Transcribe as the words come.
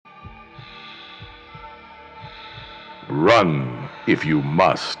Run if you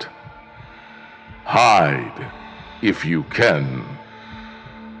must. Hide if you can.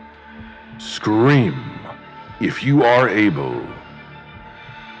 Scream if you are able.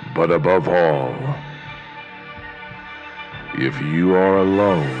 But above all, if you are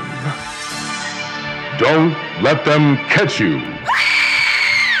alone, don't let them catch you.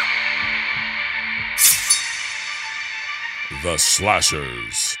 The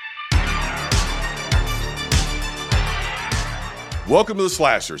Slashers. Welcome to The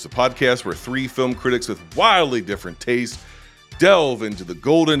Slashers, a podcast where three film critics with wildly different tastes delve into the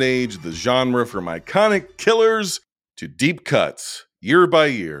golden age of the genre, from iconic killers to deep cuts, year by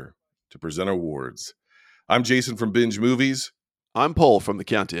year, to present awards. I'm Jason from Binge Movies. I'm Paul from The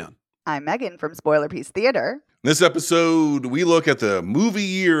Countdown. I'm Megan from Spoiler Piece Theater. In this episode, we look at the movie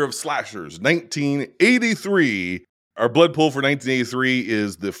year of slashers, 1983. Our blood pool for 1983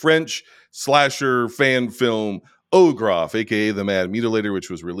 is the French slasher fan film Ogroff, aka The Mad Mutilator, which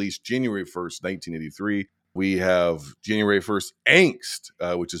was released January 1st, 1983. We have January 1st,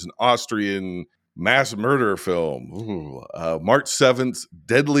 Angst, which is an Austrian mass murder film. March 7th,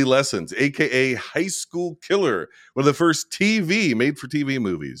 Deadly Lessons, aka High School Killer, one of the first made-for-TV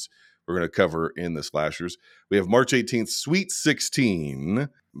movies we're going to cover in the slashers. We have March 18th, Sweet 16,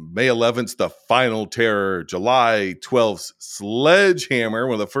 May 11th, The Final Terror, July 12th, Sledgehammer,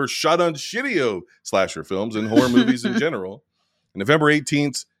 one of the first shot-on-shitio slasher films and horror movies in general. And November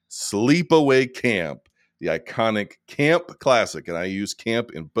 18th, Sleepaway Camp, the iconic camp classic, and I use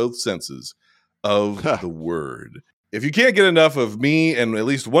camp in both senses of the word. If you can't get enough of me and at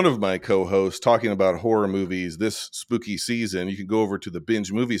least one of my co-hosts talking about horror movies this spooky season, you can go over to the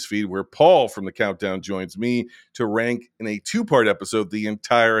Binge Movies feed, where Paul from The Countdown joins me to rank in a two-part episode the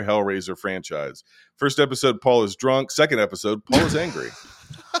entire Hellraiser franchise. First episode, Paul is drunk. Second episode, Paul is angry.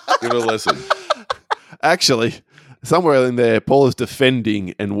 Give it a listen. Actually, somewhere in there, Paul is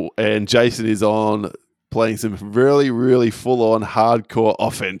defending and Jason is on playing some really, really full-on hardcore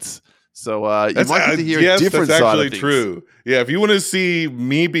offense. So you might get to hear a different side of things. That's actually true. Yeah, if you want to see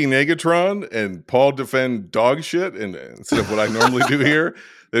me be Negatron and Paul defend dog shit and instead of what I normally do here,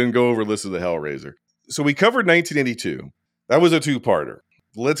 then go over and listen to Hellraiser. So we covered 1982. That was a two-parter.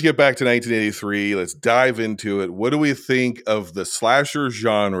 Let's get back to 1983. Let's dive into it. What do we think of the slasher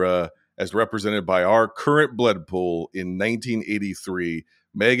genre as represented by our current blood pool in 1983?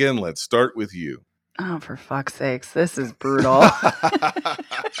 Megan, let's start with you. Oh, for fuck's sakes. This is brutal.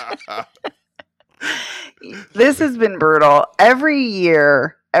 This has been brutal. Every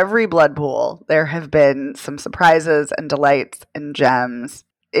year, every blood pool, there have been some surprises and delights and gems.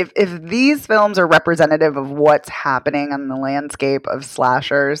 If these films are representative of what's happening on the landscape of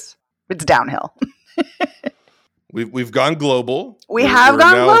slashers, it's downhill. We've gone global. We have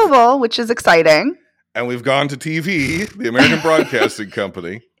gone global, which is exciting. And we've gone to TV, the American Broadcasting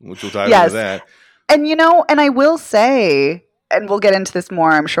Company, which we'll dive into that. And, and I will say, and we'll get into this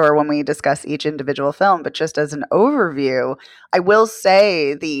more, I'm sure, when we discuss each individual film, but just as an overview, I will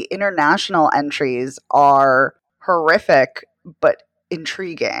say the international entries are horrific, but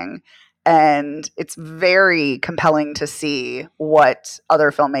intriguing. And it's very compelling to see what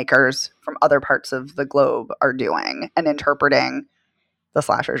other filmmakers from other parts of the globe are doing and interpreting the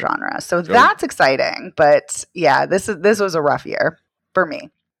slasher genre. So that's exciting. But yeah, this was a rough year for me.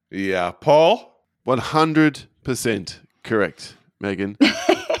 Yeah. Paul? 100% correct, Megan.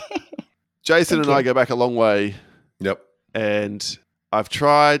 Jason and I go back a long way. Yep. And I've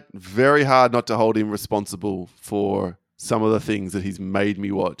tried very hard not to hold him responsible for some of the things that he's made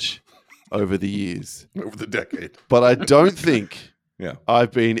me watch over the years. Over the decade. But I don't think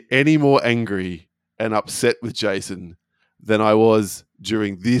I've been any more angry and upset with Jason than I was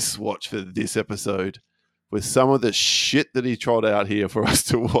during this watch for this episode. With some of the shit that he trotted out here for us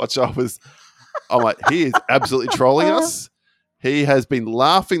to watch, I'm like, he is absolutely trolling us. He has been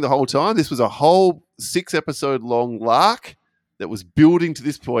laughing the whole time. This was a whole 6-episode long lark that was building to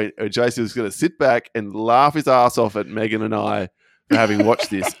this point where Jason was going to sit back and laugh his ass off at Megan and I for having watched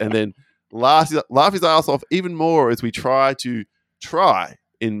this, and then laugh his ass off even more as we try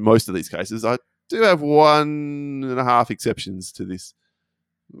in most of these cases. I do have 1.5 exceptions to this,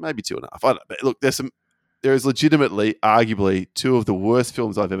 maybe 2.5. I don't know. But look, there is legitimately, arguably, 2 of the worst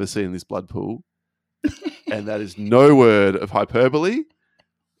films I've ever seen in this blood pool. And that is no word of hyperbole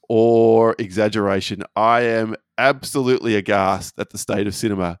or exaggeration. I am absolutely aghast at the state of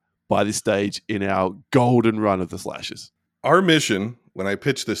cinema by this stage in our golden run of the slashers. Our mission, when I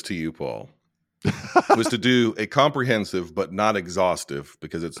pitched this to you, Paul, was to do a comprehensive but not exhaustive,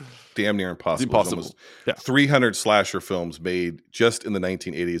 because it's damn near impossible. It's impossible. Yeah. 300 slasher films made just in the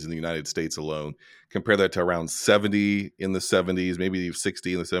 1980s in the United States alone. Compare that to around 70 in the 70s, maybe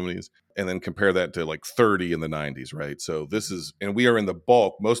 60 in the 70s, and then compare that to like 30 in the 90s, right? So this is, and we are in the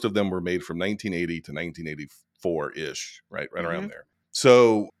bulk. Most of them were made from 1980 to 1984-ish, right around there.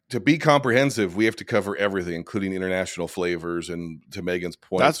 So to be comprehensive, we have to cover everything, including international flavors. And to Megan's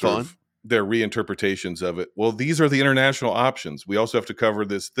point, that's fine. Their reinterpretations of it. Well, these are the international options. We also have to cover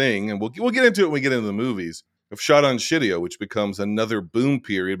this thing, and we'll get into it when we get into the movies, of Shot on Shittio, which becomes another boom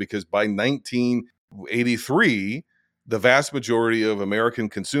period, because by 1983, the vast majority of American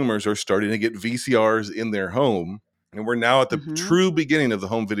consumers are starting to get VCRs in their home. And we're now at the true beginning of the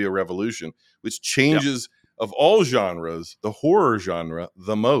home video revolution, which changes of all genres, the horror genre,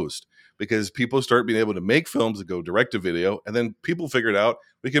 the most, because people start being able to make films that go direct to video. And then people figured out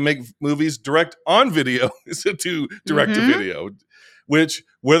we can make movies direct on video to direct to video, which,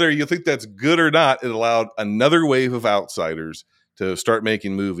 whether you think that's good or not, it allowed another wave of outsiders to start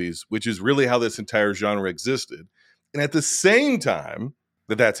making movies, which is really how this entire genre existed. And at the same time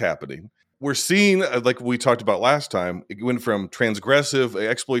that that's happening, we're seeing, like we talked about last time, it went from transgressive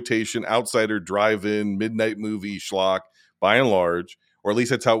exploitation, outsider drive-in, midnight movie schlock, by and large, or at least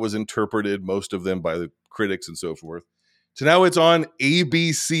that's how it was interpreted, most of them by the critics and so forth, to now it's on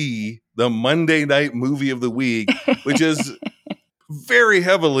ABC, the Monday night movie of the week, which is very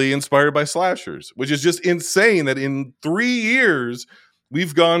heavily inspired by slashers, which is just insane that in 3 years,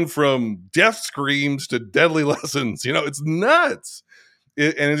 we've gone from death screams to deadly lessons. You know, it's nuts.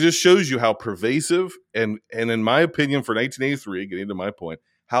 And it just shows you how pervasive and in my opinion, for 1983, getting to my point,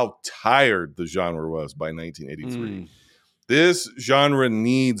 how tired the genre was by 1983. This genre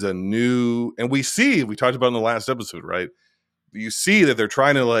needs a new, and we talked about in the last episode, right? You see that they're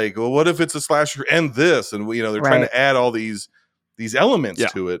trying to like, well, what if it's a slasher and this? And, you know, they're trying to add all these elements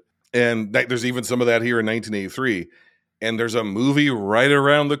to it. And there's even some of that here in 1983. And there's a movie right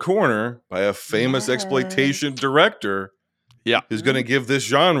around the corner by a famous exploitation director who's going to give this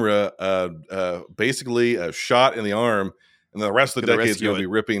genre basically a shot in the arm, and the rest of the decade is going to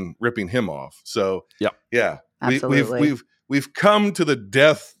be ripping him off. So we've come to the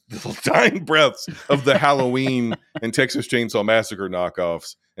dying breaths of the Halloween and Texas Chainsaw Massacre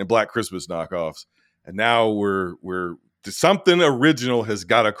knockoffs and Black Christmas knockoffs, and now we're something original has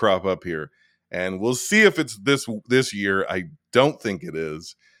got to crop up here, and we'll see if it's this year. I don't think it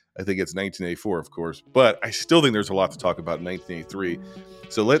is. I think it's 1984, of course, but I still think there's a lot to talk about in 1983.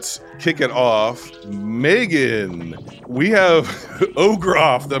 So let's kick it off. Megan, we have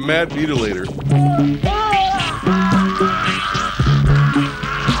Ogroff, the Mad Mutilator.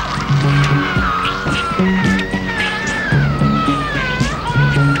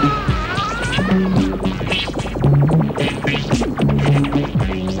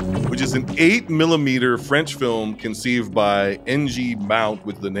 An 8mm French film conceived by Ng Mount,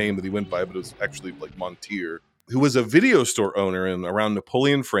 with the name that he went by, but it was actually like Montier, who was a video store owner around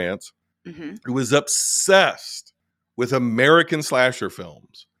Napoleon, France, who was obsessed with American slasher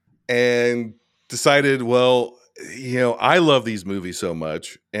films and decided, well, you know, I love these movies so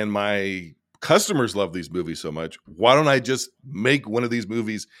much and my customers love these movies so much. Why don't I just make one of these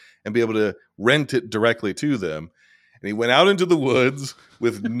movies and be able to rent it directly to them? And he went out into the woods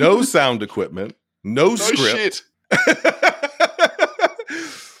with no sound equipment, no script,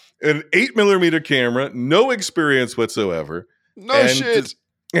 an 8mm camera, no experience whatsoever.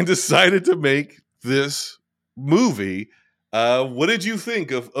 And decided to make this movie. What did you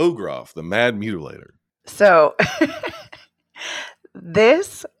think of Ogroff, the Mad Mutilator? So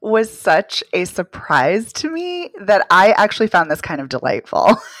this was such a surprise to me that I actually found this kind of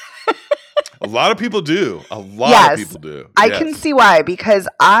delightful. A lot of people do. A lot of people do. I can see why, because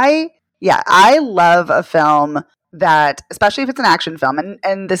I love a film that, especially if it's an action film,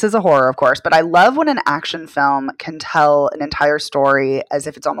 and this is a horror, of course, but I love when an action film can tell an entire story as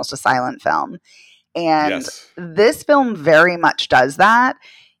if it's almost a silent film. And this film very much does that.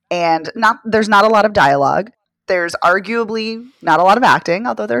 And there's not a lot of dialogue. There's arguably not a lot of acting,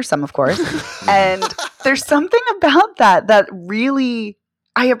 although there's some, of course. And there's something about that really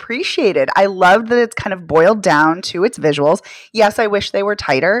I appreciated. I loved that it's kind of boiled down to its visuals. Yes, I wish they were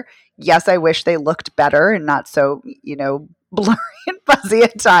tighter. Yes, I wish they looked better and not so, blurry and fuzzy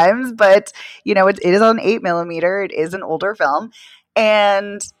at times. But, it is on 8mm. It is an older film.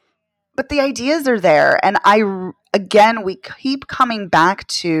 But the ideas are there. And we keep coming back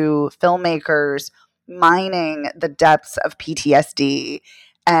to filmmakers mining the depths of PTSD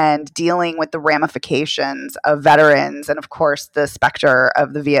and dealing with the ramifications of veterans. And of course, the specter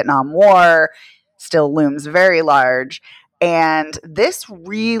of the Vietnam War still looms very large. And this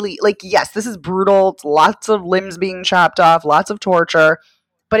really, like, yes, this is brutal. Lots of limbs being chopped off, lots of torture.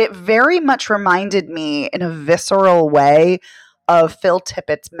 But it very much reminded me in a visceral way of Phil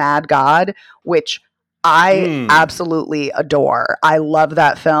Tippett's Mad God, which I absolutely adore. I love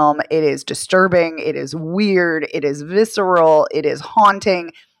that film. It is disturbing. It is weird. It is visceral. It is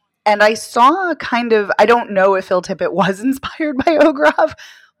haunting. And I saw kind of, I don't know if Phil Tippett was inspired by Ogrov,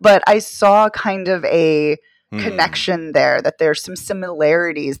 but I saw kind of a connection there, that there's some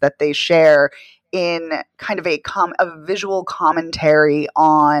similarities that they share in kind of a visual commentary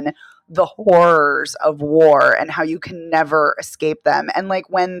on the horrors of war and how you can never escape them. And like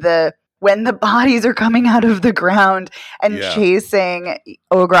when the bodies are coming out of the ground and chasing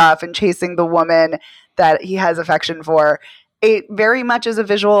Ogrov and chasing the woman that he has affection for, it very much is a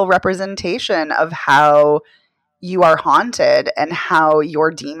visual representation of how you are haunted and how your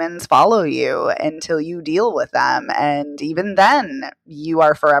demons follow you until you deal with them. And even then, you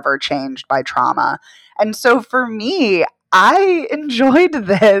are forever changed by trauma. And so for me, I enjoyed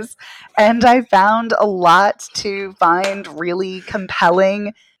this, and I found a lot to find really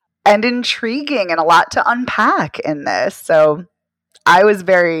compelling and intriguing and a lot to unpack in this. So I was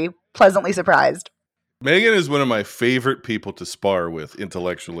very pleasantly surprised. Megan is one of my favorite people to spar with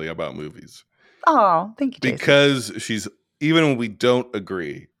intellectually about movies. Oh, thank you, Jason. Because she's, even when we don't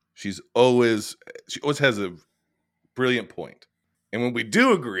agree, she always has a brilliant point. And when we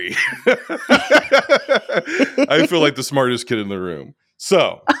do agree, I feel like the smartest kid in the room.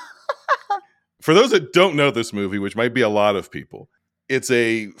 So, for those that don't know this movie, which might be a lot of people, it's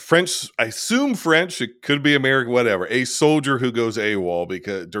a French, I assume French, it could be American, whatever, a soldier who goes AWOL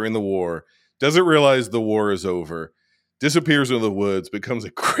because during the war, doesn't realize the war is over, disappears into the woods, becomes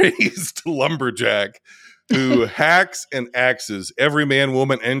a crazed lumberjack who hacks and axes every man,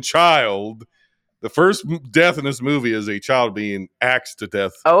 woman, and child. The first death in this movie is a child being axed to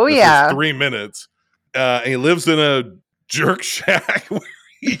death. Oh, yeah. 3 minutes. And he lives in a jerk shack where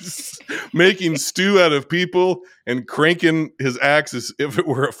he's making stew out of people and cranking his axe as if it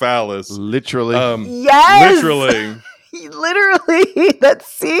were a phallus. Literally. Yes! Literally. Literally, that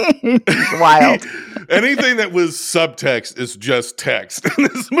scene is wild. Anything that was subtext is just text in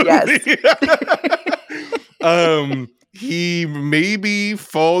this movie. Yes. He maybe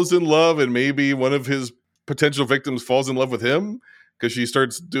falls in love, and maybe one of his potential victims falls in love with him because she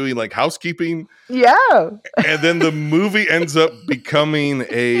starts doing like housekeeping. Yeah. And then the movie ends up becoming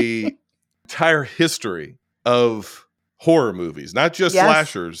a entire history of horror movies, not just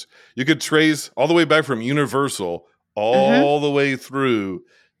slashers. You could trace all the way back from Universal all the way through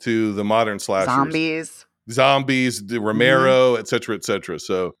to the modern slashers. Zombies, the Romero, et cetera, et cetera.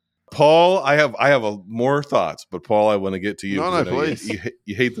 So, Paul, I have more thoughts, but Paul, I want to get to you. No, please.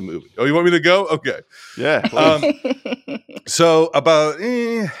 You hate the movie. Oh, you want me to go? Okay. Yeah. So about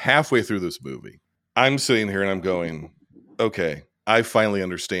halfway through this movie, I'm sitting here and I'm going, okay, I finally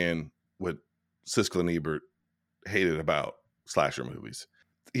understand what Siskel and Ebert hated about slasher movies.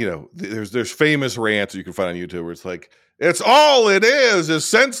 You know, there's famous rants you can find on YouTube where it's like, it's all it is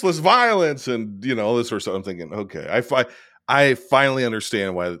senseless violence and, you know, all this sort of stuff. I'm thinking, okay, I finally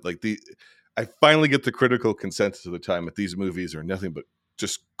understand why, I finally get the critical consensus of the time that these movies are nothing but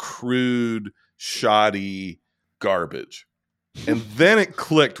just crude, shoddy garbage. And then it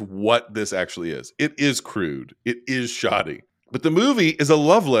clicked what this actually is. It is crude. It is shoddy. But the movie is a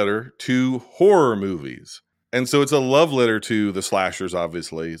love letter to horror movies. And so it's a love letter to the slashers,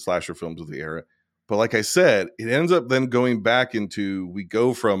 obviously, slasher films of the era. But like I said, it ends up then going back into, we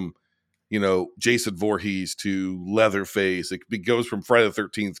go from, you know, Jason Voorhees to Leatherface. It goes from Friday the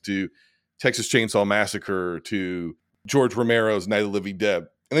 13th to Texas Chainsaw Massacre to George Romero's Night of the Living Dead.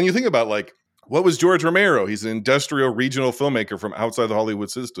 And then you think about, like, what was George Romero? He's an industrial regional filmmaker from outside the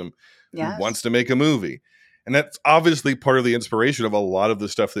Hollywood system who wants to make a movie. And that's obviously part of the inspiration of a lot of the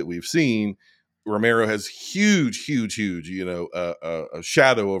stuff that we've seen. Romero has huge, you know, a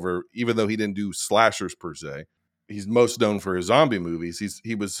shadow over, even though he didn't do slashers per se. He's most known for his zombie movies.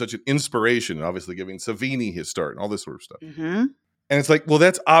 He was such an inspiration, obviously giving Savini his start and all this sort of stuff. Mm-hmm. And it's like, well,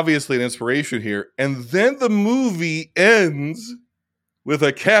 that's obviously an inspiration here. And then the movie ends with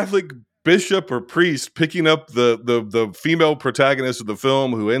a Catholic bishop or priest picking up the female protagonist of the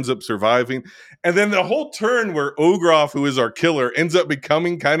film who ends up surviving. And then the whole turn where Ogrov, who is our killer, ends up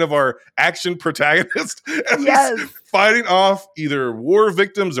becoming kind of our action protagonist. And he's fighting off either war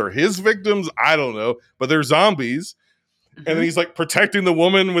victims or his victims. I don't know, but they're zombies. and then he's like protecting the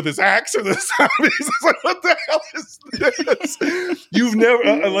woman with his axe or the zombies. It's like, what the hell is this? You've never,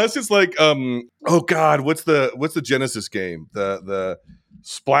 unless it's like, oh God, what's the Genesis game? The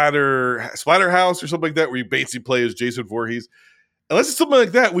Splatterhouse or something like that, where you basically play as Jason Voorhees. Unless it's something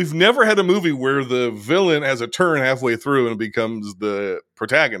like that, we've never had a movie where the villain has a turn halfway through and becomes the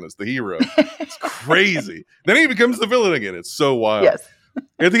protagonist, the hero. It's crazy. Then he becomes the villain again. It's so wild. Yes.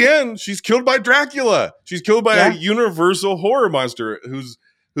 At the end, she's killed by Dracula. She's killed by a universal horror monster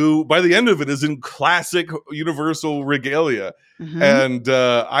who by the end of it is in classic Universal regalia. Mm-hmm. And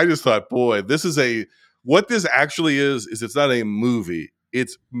I just thought, boy, what this actually is it's not a movie.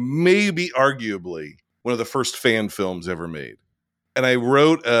 It's maybe arguably one of the first fan films ever made. And I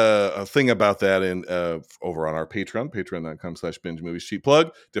wrote a thing about that in over on our Patreon, patreon.com/binge movies, cheap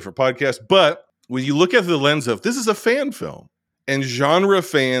plug, different podcast. But when you look at the lens of this is a fan film, and genre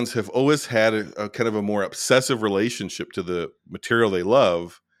fans have always had a kind of a more obsessive relationship to the material they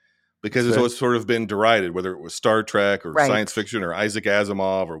love, because it's always sort of been derided, whether it was Star Trek or science fiction or Isaac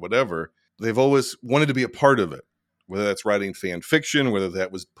Asimov or whatever. They've always wanted to be a part of it, whether that's writing fan fiction, whether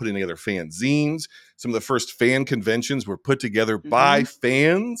that was putting together fan zines. Some of the first fan conventions were put together by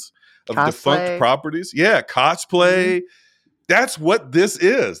fans of defunct properties. Yeah, cosplay. Mm-hmm. That's what this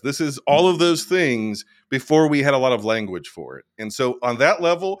is. This is all of those things before we had a lot of language for it. And so on that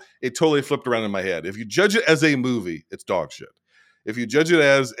level, it totally flipped around in my head. If you judge it as a movie, it's dog shit. If you judge it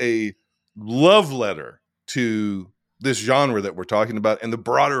as a love letter to this genre that we're talking about and the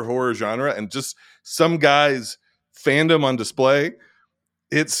broader horror genre and just some guy's fandom on display,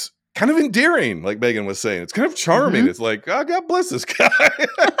 it's kind of endearing, like Megan was saying. It's kind of charming. It's like, oh, God bless this guy.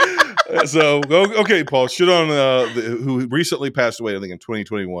 So, okay, Paul, shit on who recently passed away, I think in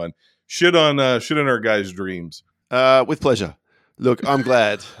 2021. Shit on our guy's dreams. With pleasure. Look, I'm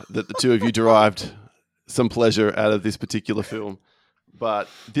glad that the two of you derived some pleasure out of this particular film. But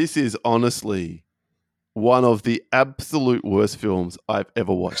this is honestly one of the absolute worst films I've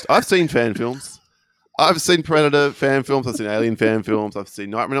ever watched. I've seen fan films. I've seen Predator fan films. I've seen Alien fan films. I've seen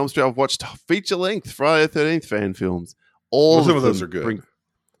Nightmare on Elm Street. I've watched feature-length Friday the 13th fan films. Some of those are good.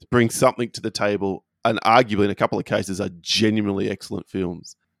 Bring something to the table, and arguably in a couple of cases are genuinely excellent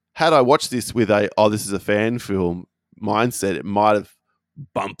films. Had I watched this with this is a fan film mindset, it might have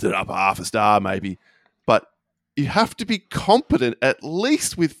bumped it up half a star maybe. But you have to be competent at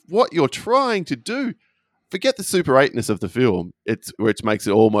least with what you're trying to do. Forget the Super 8-ness of the film, which makes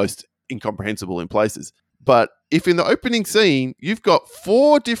it almost incomprehensible in places. But if in the opening scene, you've got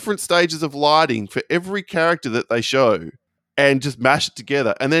 4 different stages of lighting for every character that they show and just mash it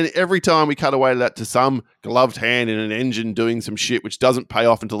together. And then every time we cut away to some gloved hand in an engine doing some shit, which doesn't pay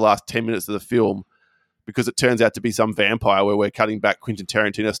off until the last 10 minutes of the film because it turns out to be some vampire where we're cutting back Quentin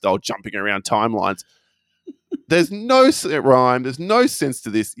Tarantino style jumping around timelines. There's no rhyme. There's no sense to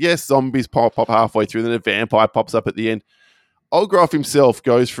this. Yes, zombies pop halfway through, then a vampire pops up at the end. Olgroff himself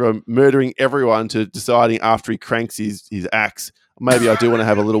goes from murdering everyone to deciding after he cranks his axe, maybe I do want to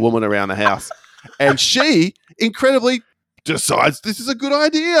have a little woman around the house. And she, incredibly, decides this is a good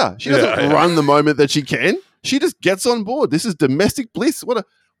idea. She doesn't run the moment that she can. She just gets on board. This is domestic bliss. What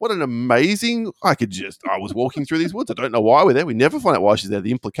an amazing... I was walking through these woods. I don't know why we're there. We never find out why she's there.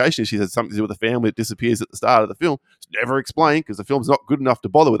 The implication is she has something to do with the family that disappears at the start of the film. It's never explained because the film's not good enough to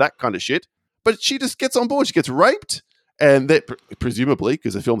bother with that kind of shit. But she just gets on board. She gets raped. And that presumably,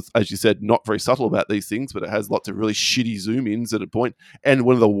 because the film's, as you said, not very subtle about these things, but it has lots of really shitty zoom-ins at a point, and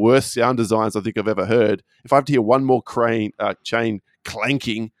one of the worst sound designs I think I've ever heard. If I have to hear one more chain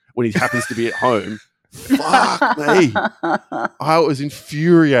clanking when he happens to be at home, fuck me. I was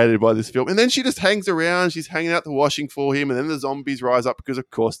infuriated by this film. And then she just hangs around. She's hanging out the washing for him, and then the zombies rise up because,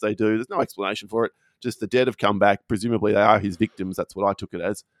 of course, they do. There's no explanation for it. Just the dead have come back. Presumably, they are his victims. That's what I took it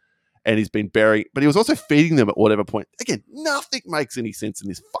as. And he's been burying, but he was also feeding them at whatever point. Again, nothing makes any sense in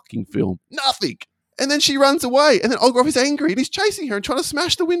this fucking film. Nothing. And then she runs away, and then Olgroff is angry, and he's chasing her and trying to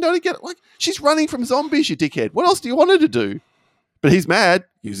smash the window to get it. Like, she's running from zombies, you dickhead. What else do you want her to do? But he's mad,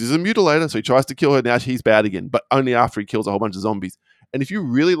 uses a mutilator, so he tries to kill her. Now he's bad again, but only after he kills a whole bunch of zombies. And if you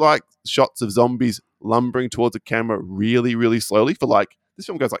really like shots of zombies lumbering towards a camera really, really slowly for this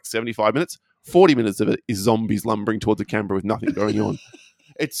film goes 75 minutes, 40 minutes of it is zombies lumbering towards a camera with nothing going on.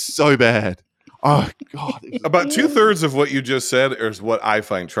 It's so bad. Oh, God. About 2/3 of what you just said is what I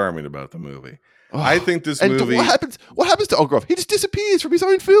find charming about the movie. Oh, I think this movie... What happens to Olgroff? He just disappears from his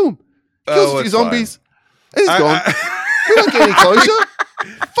own film. Kills a few zombies. And he's gone. We don't get any closure.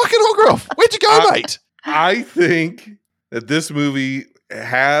 Fucking Olgroff. Where'd you go, mate? I think that this movie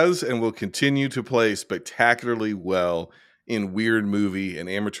has and will continue to play spectacularly well in weird movie and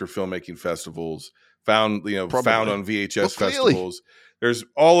amateur filmmaking festivals found on VHS Clearly. festivals. There's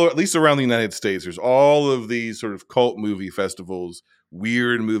at least around the United States, there's all of these sort of cult movie festivals,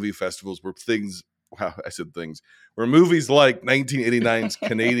 weird movie festivals where where movies like 1989's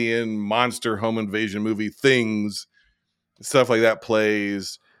Canadian monster home invasion movie Things, stuff like that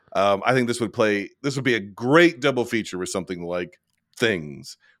plays. I think this would be a great double feature with something like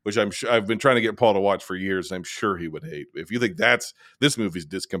Things, which I'm sure I've been trying to get Paul to watch for years, and I'm sure he would hate. If you think this movie's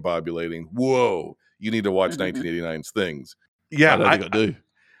discombobulating, whoa, you need to watch 1989's Things. Yeah, I do.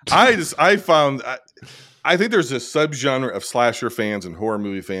 I think there's a subgenre of slasher fans and horror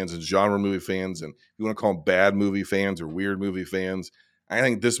movie fans and genre movie fans, and you want to call them bad movie fans or weird movie fans. I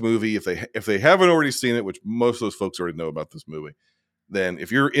think this movie, if they haven't already seen it, which most of those folks already know about this movie, then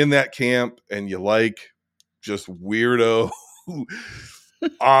if you're in that camp and you like just weirdo,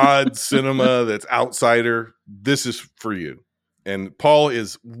 odd cinema that's outsider, this is for you. And Paul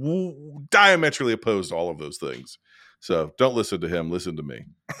is diametrically opposed to all of those things. So don't listen to him. Listen to me.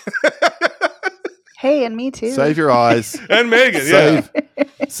 Hey, and me too. Save your eyes. And Megan,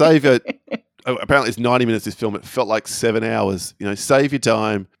 Save it. Apparently it's 90 minutes, this film. It felt like 7 hours. Save your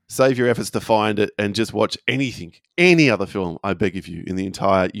time, save your efforts to find it, and just watch any other film, I beg of you, in the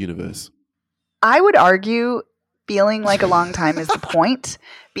entire universe. I would argue feeling like a long time is the point,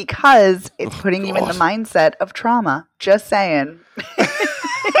 because it's putting you in the mindset of trauma. Just saying.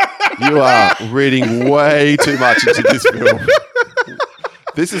 You are reading way too much into this film.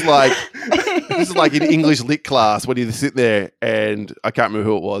 This is like in English lit class when you sit there and I can't remember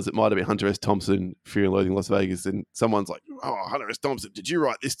who it was. It might have been Hunter S. Thompson, Fear and Loathing in Las Vegas, and someone's like, "Oh, Hunter S. Thompson, did you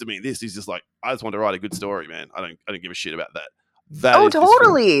write this to me?" He's just like, "I just want to write a good story, man. I don't give a shit about that." Oh,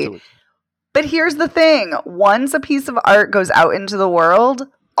 totally. But here's the thing: once a piece of art goes out into the world,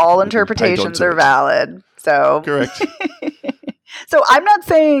 all interpretations are valid. So correct. So I'm not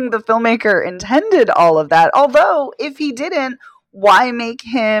saying the filmmaker intended all of that. Although, if he didn't, why make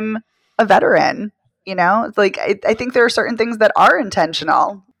him a veteran? It's like I think there are certain things that are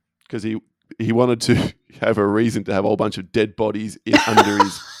intentional. Because he wanted to have a reason to have a whole bunch of dead bodies under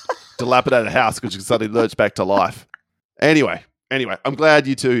his dilapidated house, which suddenly lurched back to life. Anyway, I'm glad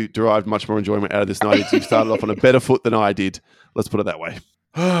you two derived much more enjoyment out of this night. You started off on a better foot than I did. Let's put it that way.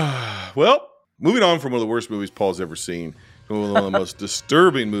 Well, moving on from one of the worst movies Paul's ever seen to one of the most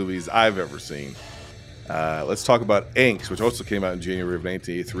disturbing movies I've ever seen. Let's talk about Angst, which also came out in January of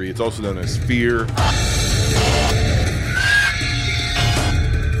 1983. It's also known as Fear.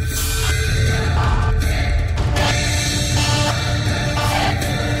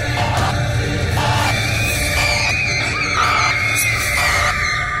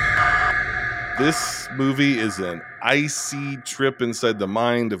 This movie is an icy trip inside the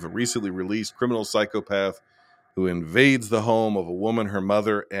mind of a recently released criminal psychopath who invades the home of a woman, her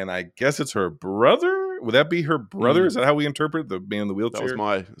mother, and I guess it's her brother? Would that be her brother? Is that how we interpret the man in the wheelchair? That was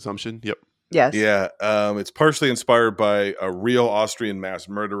my assumption. Yep. Yes. Yeah. It's partially inspired by a real Austrian mass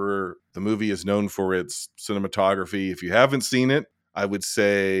murderer. The movie is known for its cinematography. If you haven't seen it, I would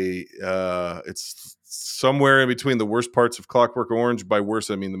say it's somewhere in between the worst parts of Clockwork Orange. By worst,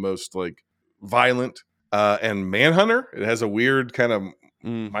 I mean the most violent, and Manhunter. It has a weird kind of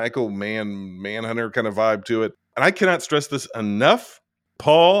Michael Manhunter kind of vibe to it. And I cannot stress this enough.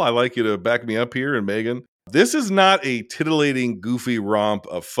 Paul, I'd like you to back me up here, and Megan. This is not a titillating, goofy romp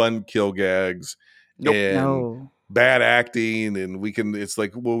of fun kill gags and bad acting, and it's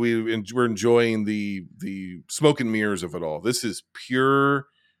like, well, we're enjoying the smoke and mirrors of it all. This is pure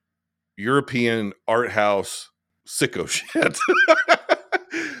European art house sicko shit.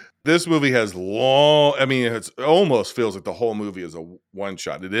 This movie has it almost feels like the whole movie is a one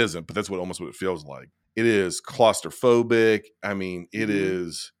shot. It isn't, but that's what it feels like. It is claustrophobic. It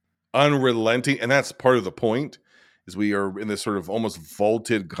is unrelenting. And that's part of the point, is we are in this sort of almost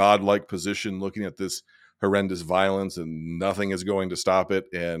vaulted godlike position looking at this horrendous violence, and nothing is going to stop it.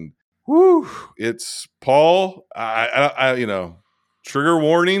 And it's Paul. I trigger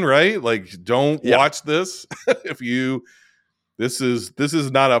warning, right? Like, don't watch this. This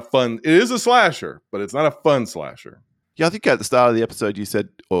is not a fun. It is a slasher, but it's not a fun slasher. Yeah, I think at the start of the episode you said,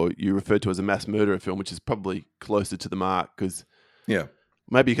 or you referred to as a mass murderer film, which is probably closer to the mark, because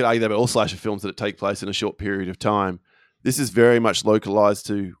maybe you could argue that about all slasher films that take place in a short period of time. This is very much localized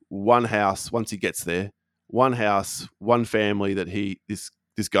to one house. Once he gets there, one house, one family that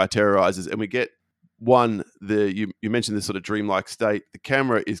this guy terrorizes, and we get you mentioned this sort of dreamlike state. The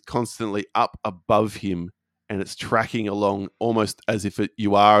camera is constantly up above him, and it's tracking along almost as if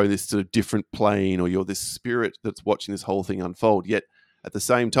you are in this sort of different plane, or you're this spirit that's watching this whole thing unfold. Yet at the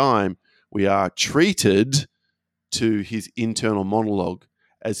same time, we are treated to his internal monologue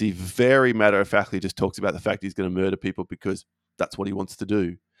as he very matter-of-factly just talks about the fact he's going to murder people because that's what he wants to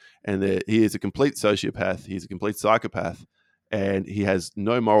do. And he is a complete sociopath. He's a complete psychopath. And he has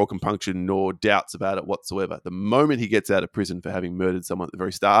no moral compunction nor doubts about it whatsoever. The moment he gets out of prison for having murdered someone at the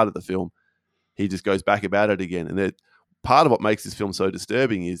very start of the film, he just goes back about it again. And part of what makes this film so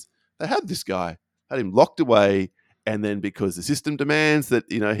disturbing is they had this guy, had him locked away, and then because the system demands that,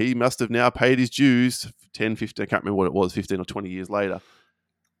 he must have now paid his dues 10, 15, I can't remember what it was, 15 or 20 years later,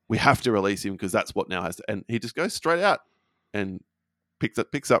 we have to release him because that's what now has to. And he just goes straight out and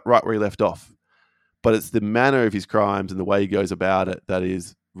picks up right where he left off. But it's the manner of his crimes and the way he goes about it that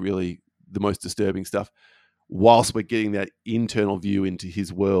is really the most disturbing stuff, whilst we're getting that internal view into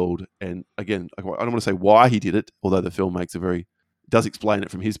his world. And again, I don't want to say why he did it, although the film does explain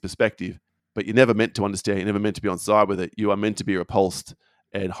it from his perspective, but you're never meant to understand, you're never meant to be on side with it. You are meant to be repulsed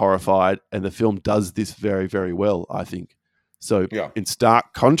and horrified, and the film does this very, very well, I think. So in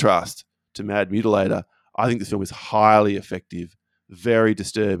stark contrast to Mad Mutilator, I think this film is highly effective, very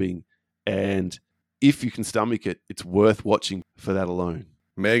disturbing, and if you can stomach it, it's worth watching for that alone.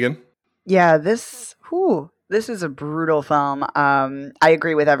 Megan? Yeah, this is a brutal film. I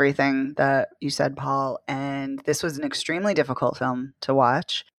agree with everything that you said, Paul, and this was an extremely difficult film to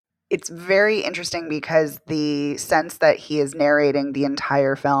watch. It's very interesting because the sense that he is narrating the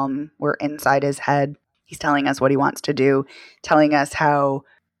entire film, we're inside his head. He's telling us what he wants to do, telling us how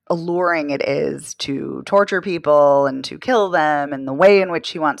alluring it is to torture people and to kill them and the way in which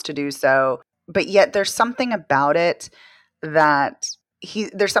he wants to do so. But yet there's something about it that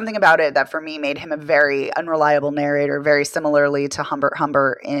for me made him a very unreliable narrator, very similarly to Humbert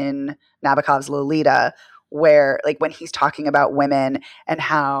Humbert in Nabokov's Lolita, where like when he's talking about women and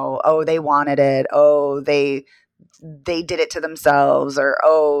how, they wanted it, they did it to themselves,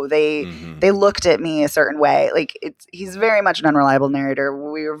 or they looked at me a certain way. Like he's very much an unreliable narrator.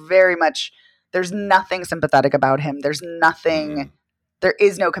 There's nothing sympathetic about him. There's nothing there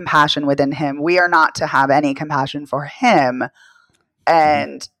is no compassion within him. We are not to have any compassion for him.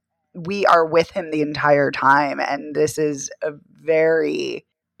 And we are with him the entire time. And this is a very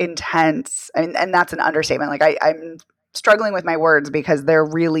intense, and that's an understatement. Like I'm struggling with my words because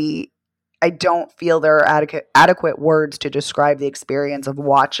I don't feel there are adequate words to describe the experience of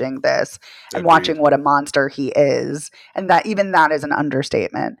watching this and watching what a monster he is. And that is an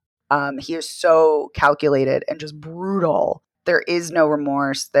understatement. He is so calculated and just brutal. There is no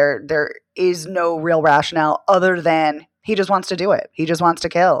remorse. There is no real rationale other than he just wants to do it. He just wants to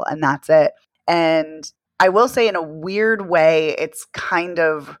kill, and that's it. And I will say, in a weird way, it's kind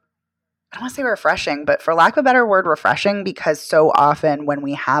of, I don't want to say refreshing, but for lack of a better word, refreshing, because so often when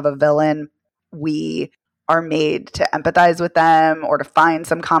we have a villain, we are made to empathize with them or to find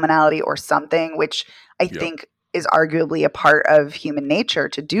some commonality or something, which I think is arguably a part of human nature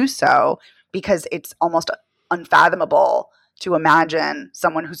to do so, because it's almost unfathomable to imagine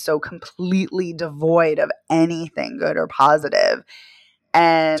someone who's so completely devoid of anything good or positive.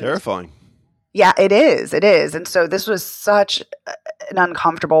 And terrifying. Yeah, it is. It is. And so this was such an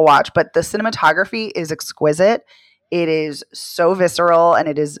uncomfortable watch, but the cinematography is exquisite. It is so visceral and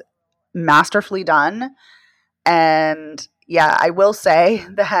it is masterfully done. And yeah, I will say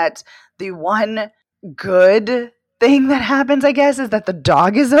that the one good thing that happens, I guess, is that the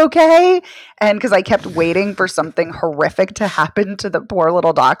dog is okay. And because I kept waiting for something horrific to happen to the poor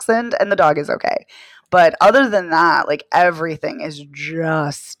little dachshund, and the dog is okay. But other than that, like, everything is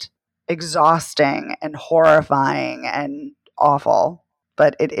just exhausting and horrifying and awful.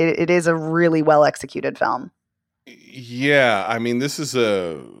 But it is a really well executed film. Yeah, I mean, this is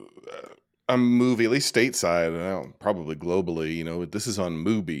a movie, at least stateside, probably globally. This is on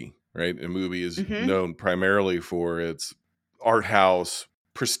Mubi. Right, a movie is known primarily for its art house,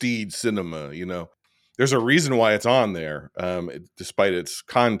 prestige cinema. There's a reason why it's on there. Despite its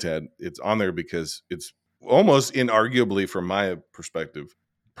content, it's on there because it's almost inarguably, from my perspective,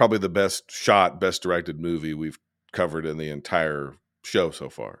 probably the best shot, best directed movie we've covered in the entire show so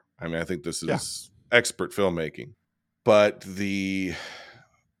far. I mean, I think this is expert filmmaking, but the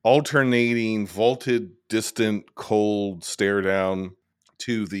alternating, vaulted, distant, cold stare down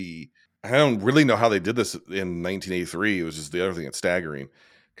to I don't really know how they did this in 1983. It was just the other thing that's staggering.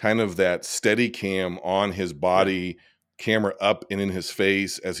 Kind of that steady cam on his body, camera up and in his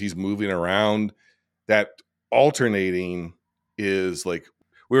face as he's moving around. That alternating is like,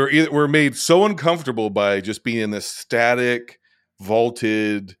 we're made so uncomfortable by just being in this static,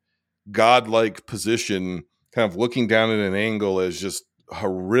 vaulted, godlike position, kind of looking down at an angle as just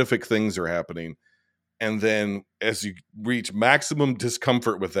horrific things are happening. And then as you reach maximum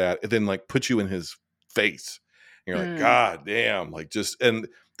discomfort with that, it then like puts you in his face. And you're like, God damn, like just, and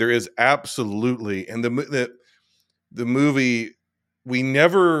there is absolutely, and the movie,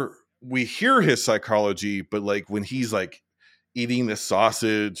 we hear his psychology, but like when he's like eating the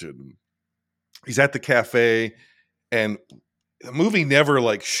sausage and he's at the cafe, and the movie never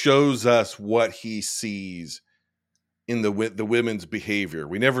like shows us what he sees in the women's behavior.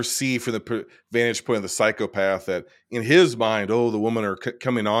 We never see from the vantage point of the psychopath that in his mind, the women are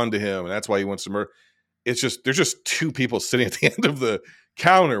coming on to him, and that's why he wants to murder. It's just, there's just two people sitting at the end of the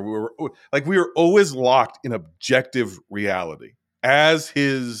counter. We were always locked in objective reality as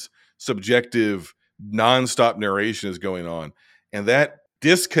his subjective nonstop narration is going on. And that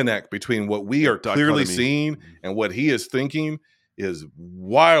disconnect between what we are clearly seeing and what he is thinking is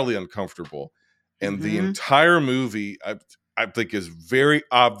wildly uncomfortable. And the entire movie, I think, is very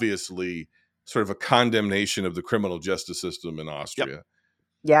obviously sort of a condemnation of the criminal justice system in Austria. Yep.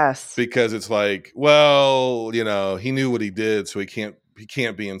 Yes. Because it's like, well, you know, he knew what he did, so he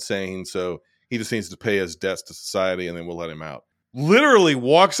can't be insane. So he just needs to pay his debts to society, and then we'll let him out. Literally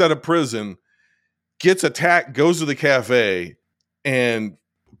walks out of prison, gets attacked, goes to the cafe, and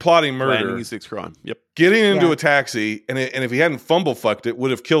plotting murder. Planning his sixth crime. Yep. Getting into a taxi, and if he hadn't fumble fucked it,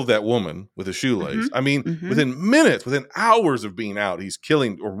 would have killed that woman with a shoelace. I mean, within minutes, within hours of being out, he's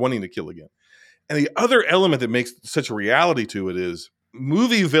killing or wanting to kill again. And the other element that makes such a reality to it is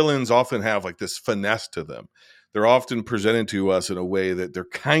movie villains often have like this finesse to them. They're often presented to us in a way that they're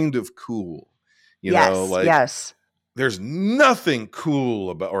kind of cool. You know, like there's nothing cool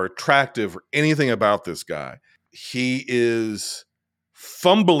about or attractive or anything about this guy. He is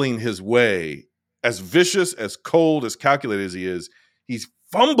fumbling his way, as vicious, as cold, as calculated as he is. He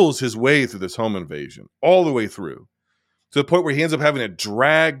fumbles his way through this home invasion all the way through to the point where he ends up having to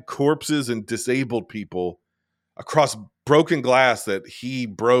drag corpses and disabled people across broken glass that he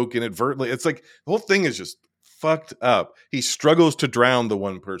broke inadvertently. It's like the whole thing is just fucked up. He struggles to drown the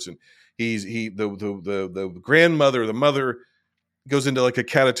one person. The grandmother, the mother goes into like a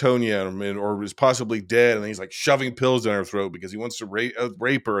catatonia or is possibly dead, and he's like shoving pills down her throat because he wants to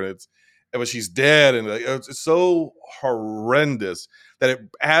rape her, but she's dead, and it's so horrendous that it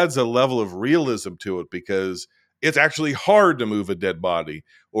adds a level of realism to it, because it's actually hard to move a dead body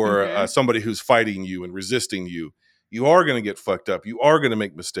or somebody who's fighting you and resisting you. You are going to get fucked up. You are going to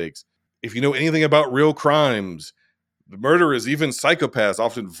make mistakes. If you know anything about real crimes, the murderers, even psychopaths,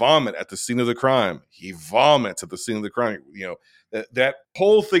 often vomit at the scene of the crime. He vomits at the scene of the crime. You know, that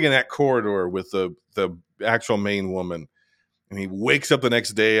whole thing in that corridor with the actual main woman, and he wakes up the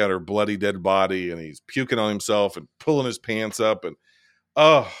next day on her bloody dead body, and he's puking on himself and pulling his pants up, and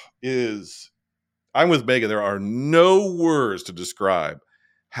I'm with Megan. There are no words to describe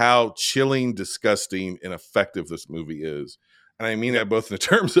how chilling, disgusting, and effective this movie is. And I mean that both in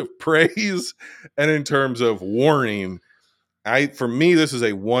terms of praise and in terms of warning. For me, this is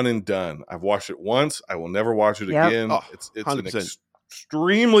a one and done. I've watched it once. I will never watch it again. It's an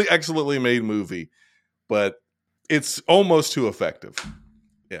extremely excellently made movie, but it's almost too effective.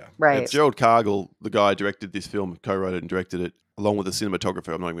 Yeah. Right. Gerald Cargill, the guy who directed this film, co-wrote it and directed it, along with the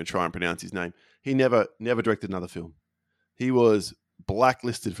cinematographer. I'm not even going to try and pronounce his name. He never directed another film. He was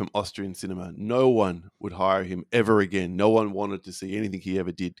blacklisted from Austrian cinema. No one would hire him ever again. No one wanted to see anything he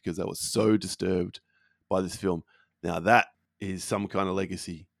ever did because they were so disturbed by this film. Now that is some kind of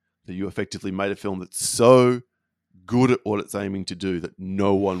legacy, that you effectively made a film that's so good at what it's aiming to do that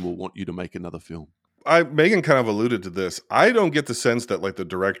no one will want you to make another film. Megan kind of alluded to this. I don't get the sense that like the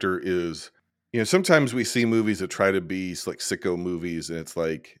director is, you know, sometimes we see movies that try to be like sicko movies, and it's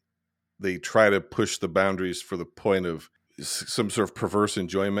like they try to push the boundaries for the point of some sort of perverse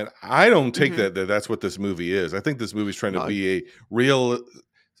enjoyment. I don't take that's what this movie is. I think this movie is trying to be a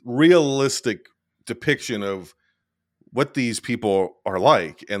realistic depiction of what these people are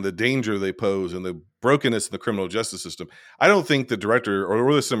like and the danger they pose and the brokenness in the criminal justice system. I don't think the director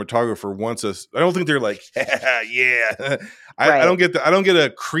or the cinematographer wants us. I don't think they're like, yeah. I don't get a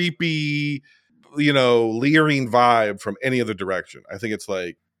creepy, you know, leering vibe from any other direction. I think it's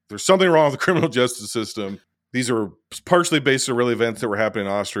like there's something wrong with the criminal justice system. These are partially based on real events that were happening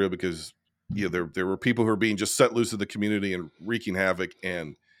in Austria, because there were people who were being just set loose in the community and wreaking havoc,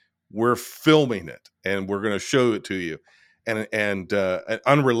 and we're filming it and we're going to show it to you, and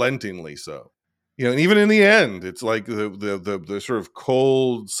unrelentingly so. You know, and even in the end, it's like the sort of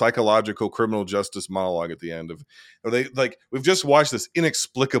cold psychological criminal justice monologue at the end of, we've just watched this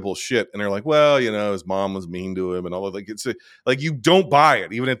inexplicable shit, and they're like, well, you know, his mom was mean to him and all of that. It's like you don't buy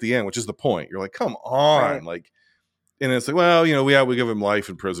it even at the end, which is the point. You're like, come on, like, and it's like, well, you know, we give him life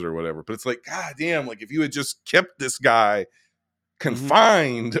in prison or whatever, but it's like, god damn, like if you had just kept this guy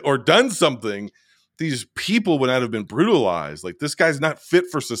confined or done something these people would not have been brutalized. Like, this guy's not fit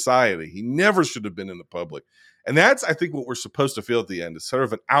for society. He never should have been in the public. And that's, I think, what we're supposed to feel at the end is sort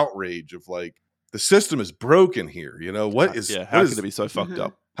of an outrage of like, the system is broken here. You know, how could it be so fucked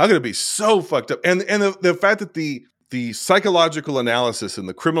up? How could it be so fucked up? And the fact that the psychological analysis in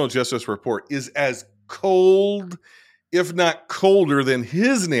the criminal justice report is as cold, if not colder, than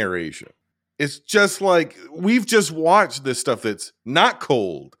his narration. It's just like, we've just watched this stuff that's not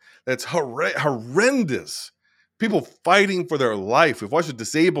cold, that's horrendous. People fighting for their life. We've watched a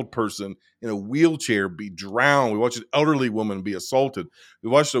disabled person in a wheelchair be drowned. We watched an elderly woman be assaulted. We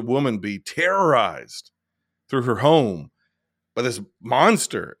watched a woman be terrorized through her home by this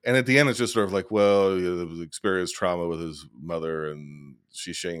monster. And at the end, it's just sort of like, well, there was experienced trauma with his mother and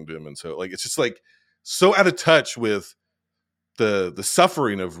she shamed him. And so, like, it's just like so out of touch with the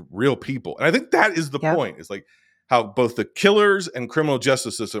suffering of real people. And I think that is the point. It's like how both the killers and criminal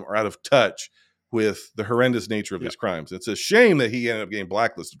justice system are out of touch with the horrendous nature of these crimes. It's a shame that he ended up getting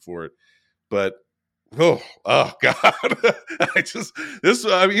blacklisted for it. But oh God.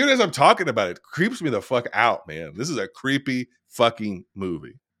 Even as I'm talking about it, creeps me the fuck out, man. This is a creepy fucking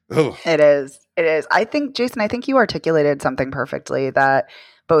movie. Ugh. It is. I think, Jason, you articulated something perfectly, that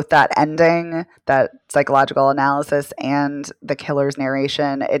both that ending, that psychological analysis, and the killer's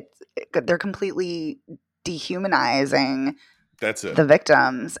narration, they're completely dehumanizing the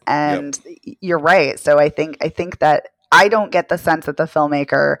victims. And you're right. So I think that I don't get the sense that the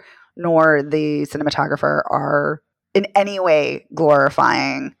filmmaker nor the cinematographer are in any way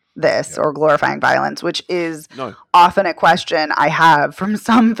glorifying this or glorifying violence, which is often a question I have from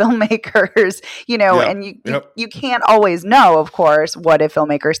some filmmakers, and you can't always know, of course, what a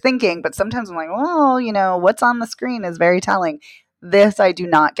filmmaker's thinking, but sometimes I'm like, well, what's on the screen is very telling. This, I do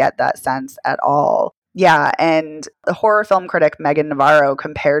not get that sense at all. Yeah, and the horror film critic Megan Navarro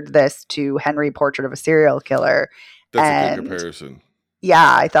compared this to Henry, Portrait of a Serial Killer. That's a good comparison.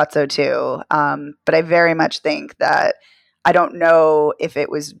 Yeah, I thought so too. But I very much think that I don't know if it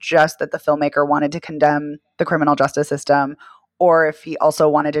was just that the filmmaker wanted to condemn the criminal justice system, or if he also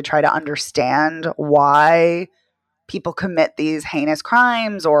wanted to try to understand why people commit these heinous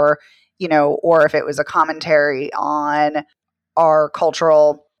crimes, or if it was a commentary on our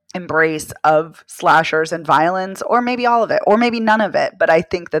cultural embrace of slashers and violence, or maybe all of it, or maybe none of it. But I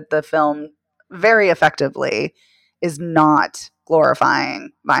think that the film very effectively is not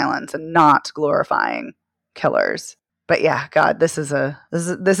glorifying violence and not glorifying killers. But yeah, God, this is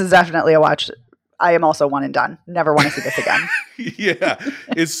definitely a watch. I am also one and done. Never want to see this again. Yeah.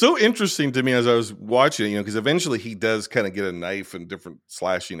 It's so interesting to me as I was watching it, because eventually he does kind of get a knife and different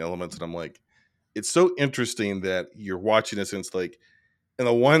slashing elements. And I'm like, it's so interesting that you're watching this and it's like, on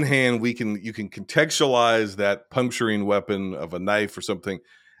the one hand, you can contextualize that puncturing weapon of a knife or something.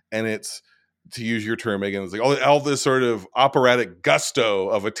 And it's, to use your term, Megan, it's like all this sort of operatic gusto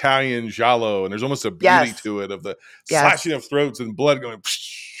of Italian giallo, and there's almost a beauty to it of the slashing of throats and blood going,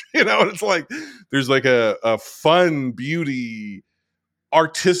 and it's like there's like a fun beauty,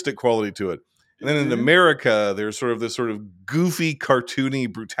 artistic quality to it. And then in America, there's sort of this sort of goofy,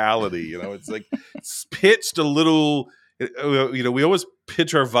 cartoony brutality. It's like it's pitched a little. We always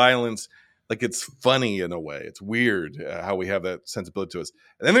pitch our violence like it's funny in a way. It's weird how we have that sensibility to us.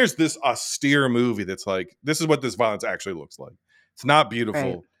 And then there's this austere movie that's like, this is what this violence actually looks like. It's not beautiful.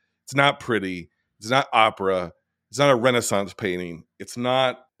 Right. It's not pretty. It's not opera. It's not a Renaissance painting. It's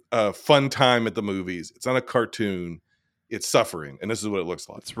not a fun time at the movies. It's not a cartoon. It's suffering. And this is what it looks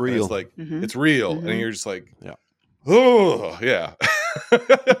like. It's real. And it's like, it's real. And you're just like, oh, yeah.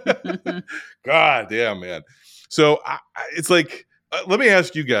 God damn, man. So it's like, let me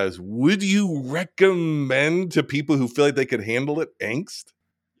ask you guys, would you recommend to people who feel like they could handle it angst?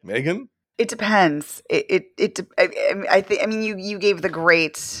 Megan? It depends. I mean, you gave the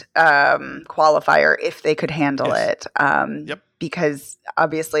great qualifier, if they could handle it. Because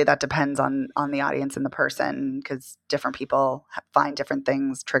obviously that depends on the audience and the person, because different people find different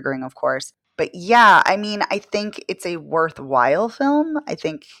things triggering, of course. But yeah, I mean, I think it's a worthwhile film. I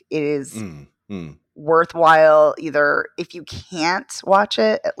think it is worthwhile, either if you can't watch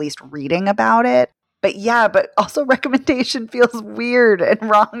it, at least reading about it. But yeah, but also recommendation feels weird and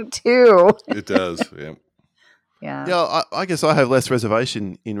wrong too. It does, yeah. Yeah, I guess I have less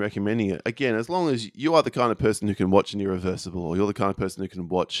reservation in recommending it. Again, as long as you are the kind of person who can watch an Irreversible, or you're the kind of person who can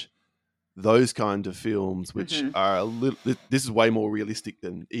watch those kind of films, which are a little. This is way more realistic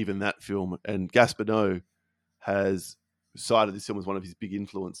than even that film. And Gaspar Noé has cited this film as one of his big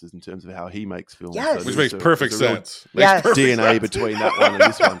influences in terms of how he makes films. Yes. So which makes perfect sense. DNA between that one and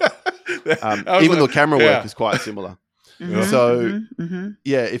this one. Even the camera work is quite similar. Mm-hmm, So,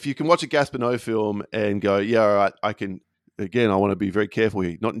 yeah, if you can watch a Gaspar Noé film and go, yeah, all right, I can. Again, I want to be very careful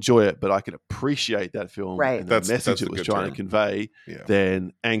here, not enjoy it, but I can appreciate that film and the message it was trying to convey.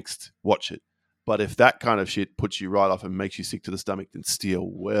 Then angst, watch it. But if that kind of shit puts you right off and makes you sick to the stomach, then steer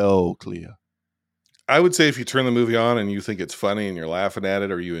well clear. I would say if you turn the movie on and you think it's funny and you're laughing at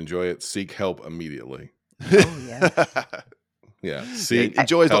it or you enjoy it, seek help immediately. Oh, yeah. Yeah.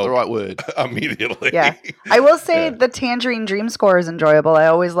 Enjoy is not the right word. Immediately. Yeah. I will say the Tangerine Dream score is enjoyable. I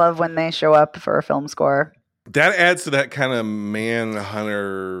always love when they show up for a film score. That adds to that kind of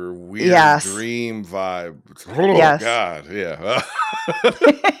Manhunter weird dream vibe. Oh, God. Yeah.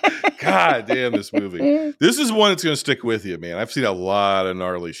 God damn, this movie. This is one that's going to stick with you, man. I've seen a lot of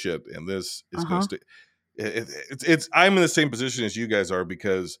gnarly shit, and this is going to stick. It's I'm in the same position as you guys are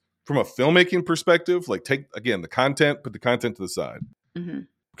because from a filmmaking perspective, like take, again, the content, put the content to the side.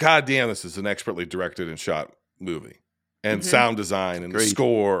 God damn, this is an expertly directed and shot movie. And sound design and the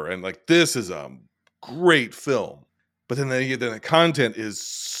score. And like, this is a great film. But then the content is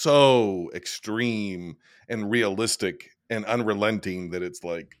so extreme and realistic and unrelenting that it's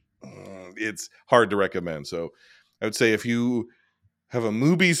like, it's hard to recommend. So I would say if you have a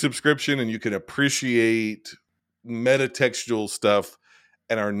Mubi subscription and you can appreciate metatextual stuff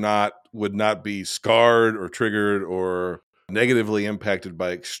and would not be scarred or triggered or negatively impacted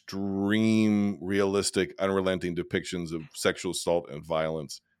by extreme, realistic, unrelenting depictions of sexual assault and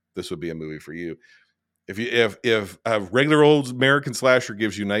violence, this would be a movie for you. If a regular old American slasher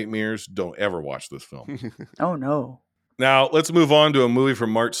gives you nightmares, don't ever watch this film. Oh, no. Now, let's move on to a movie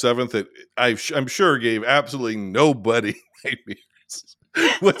from March 7th that I'm sure gave absolutely nobody nightmares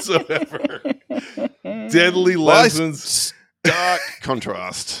whatsoever. Deadly Lessons. Stark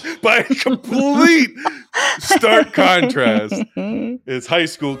contrast. By complete stark contrast, it's High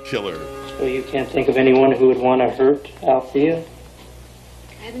School Killer. So you can't think of anyone who would want to hurt Althea?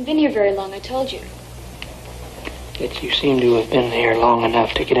 I haven't been here very long, I told you. Yet you seem to have been there long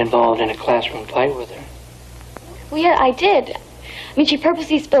enough to get involved in a classroom fight with her. Well, yeah, I did. I mean, she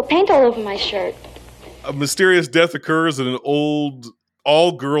purposely spilled paint all over my shirt. A mysterious death occurs in an old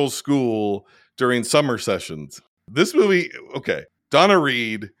all-girls school during summer sessions. This movie, okay, Donna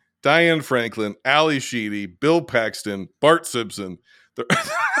Reed, Diane Franklin, Ali Sheedy, Bill Paxton, Bart Simpson, they're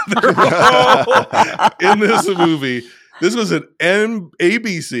all in this movie. This was an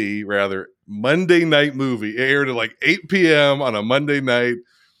ABC, Monday night movie. It aired at like 8 p.m. on a Monday night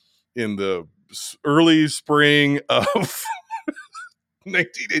in the early spring of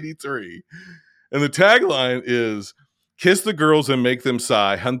 1983. And the tagline is, kiss the girls and make them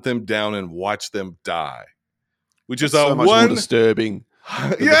sigh, hunt them down and watch them die. Which is so much more disturbing.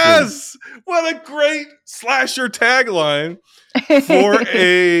 Yes! What a great slasher tagline for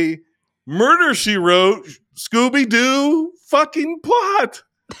a Murder, She Wrote Scooby-Doo fucking plot.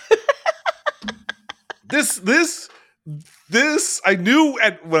 This I knew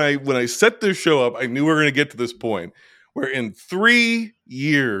when I set this show up, I knew we were going to get to this point where in 3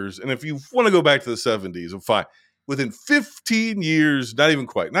 years, and if you want to go back to the 70s, I'm fine. Within 15 years, not even,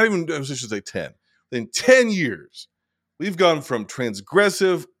 I should say 10. In 10 years, we've gone from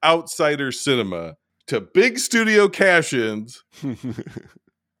transgressive outsider cinema to big studio cash-ins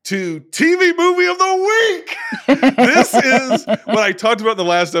to TV movie of the week. This is what I talked about in the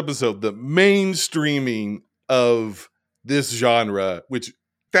last episode, the mainstreaming of this genre, which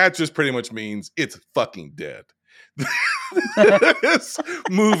that just pretty much means it's fucking dead. This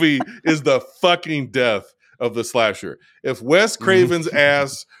movie is the fucking death of the slasher. If Wes Craven's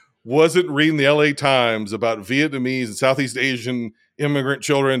ass wasn't reading the LA Times about Vietnamese and Southeast Asian immigrant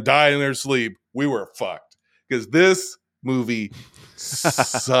children dying in their sleep, we were fucked. Because this movie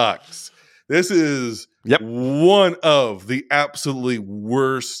sucks. This is one of the absolutely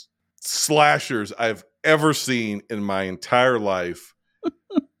worst slashers I've ever seen in my entire life.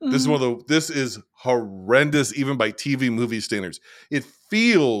 This is horrendous, even by TV movie standards. It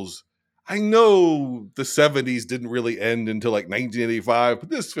feels, I know the 70s didn't really end until like 1985, but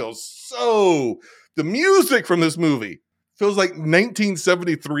this feels the music from this movie feels like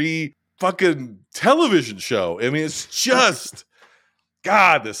 1973 fucking television show. I mean, it's just,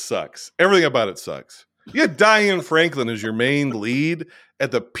 God, this sucks. Everything about it sucks. You had Diane Franklin as your main lead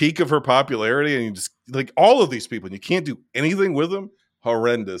at the peak of her popularity, and you just, like, all of these people, and you can't do anything with them.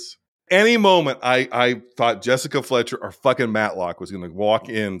 Horrendous. Any moment, I thought Jessica Fletcher or fucking Matlock was going to walk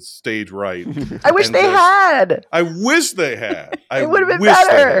in stage right. I wish they had. I wish they had. It would have been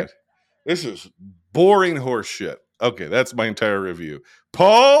better. This is boring horse shit. Okay, that's my entire review.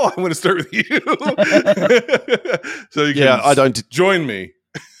 Paul, I'm going to start with you. So you can I don't join me.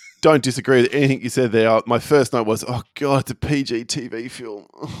 don't disagree with anything you said there. My first note was, oh God, it's a PG TV film.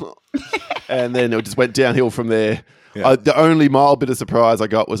 And then it just went downhill from there. Yeah. The only mild bit of surprise I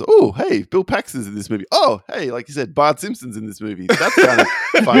got was, oh, hey, Bill Paxton's in this movie. Oh, hey, like you said, Bart Simpson's in this movie. That's kind of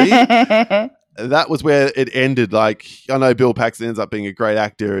funny. That was where it ended. Like, I know Bill Paxton ends up being a great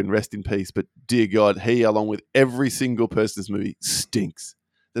actor and rest in peace, but dear God, he, along with every single person in this movie, stinks.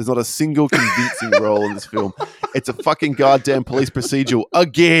 There's not a single convincing role in this film. It's a fucking goddamn police procedural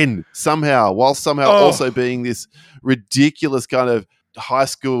again, somehow, while somehow also being this ridiculous kind of high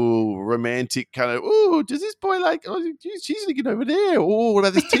school romantic kind of, oh, does this boy like, oh, she's looking over there. Oh, what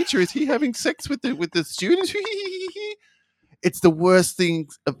about this teacher? Is he having sex with the students? It's the worst thing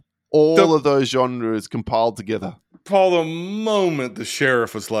of all of those genres compiled together. Paul, the moment the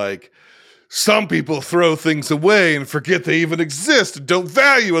sheriff was like, some people throw things away and forget they even exist and don't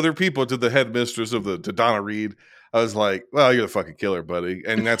value other people, to the headmistress of to Donna Reed, I was like, well, you're the fucking killer, buddy.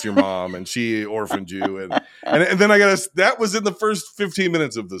 And that's your mom, and she orphaned you. And then that was in the first 15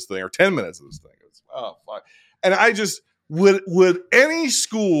 minutes of this thing, or 10 minutes of this thing. It was, oh, fuck. And I just, would any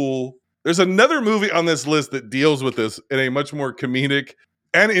school, there's another movie on this list that deals with this in a much more comedic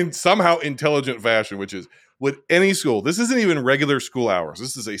and in somehow intelligent fashion, which is, would any school, this isn't even regular school hours.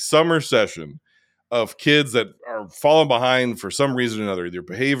 This is a summer session of kids that are falling behind for some reason or another, either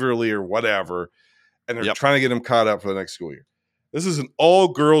behaviorally or whatever, and they're trying to get them caught up for the next school year. This is an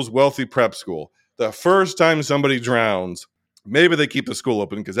all-girls wealthy prep school. The first time somebody drowns, maybe they keep the school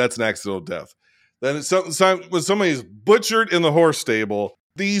open because that's an accidental death. Then when somebody's butchered in the horse stable,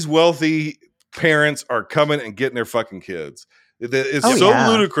 these wealthy parents are coming and getting their fucking kids. It's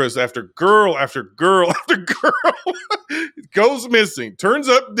ludicrous after girl after girl after girl goes missing, turns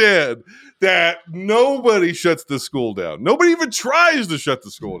up dead, that nobody shuts the school down. Nobody even tries to shut the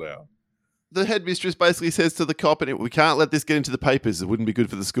school down. The headmistress basically says to the cop, we can't let this get into the papers. It wouldn't be good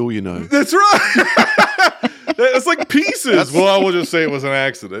for the school, you know. That's right. It's like Pieces. Well, I will just say it was an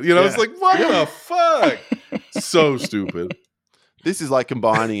accident. You know, It's like, what the fuck? So stupid. This is like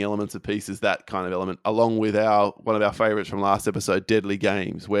combining elements of Pieces, that kind of element, along with one of our favorites from last episode, Deadly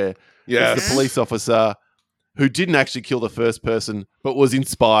Games, where it's the police officer who didn't actually kill the first person, but was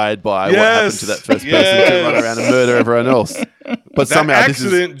inspired by what happened to that first person to run around and murder everyone else. But somehow this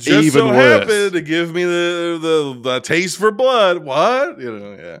is even just so worse. Happened to give me the taste for blood. What?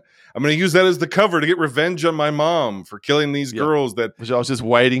 I'm going to use that as the cover to get revenge on my mom for killing these girls. Which I was just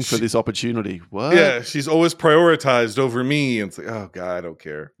waiting for this opportunity. What? Yeah, she's always prioritized over me. And it's like, oh God, I don't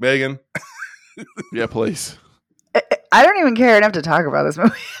care. Megan? Yeah, please. I don't even care enough to talk about this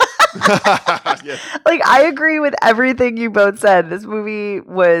movie. Like, I agree with everything you both said. This movie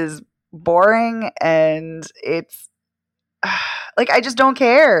was boring, and it's like, I just don't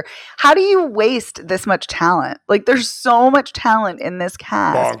care. How do you waste this much talent? Like, there's so much talent in this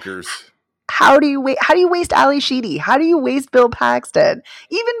cast. Bonkers. How do you waste Ali Sheedy? How do you waste Bill Paxton?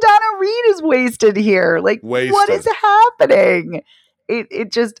 Even Donna Reed is wasted here. Like, what is happening?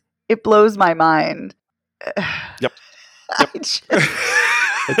 It blows my mind. Yep.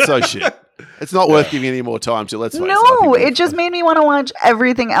 It's so shit. It's not worth giving any more time to. Let's face No, it just made me want to watch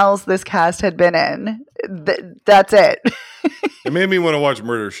everything else this cast had been in. That's it. It made me want to watch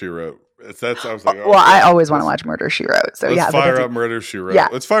Murder, She Wrote. I was like, well, I always want to watch Murder, She Wrote. So let's fire up Murder, She Wrote. Yeah.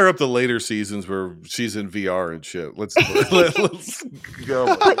 Let's fire up the later seasons where she's in VR and shit. Let's go.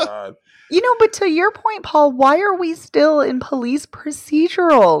 Oh my God. But to your point, Paul, why are we still in police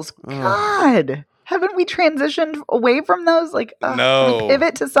procedurals? God. Haven't we transitioned away from those? Like, no.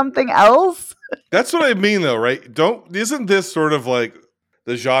 Pivot to something else? That's what I mean, though, right? Isn't this sort of like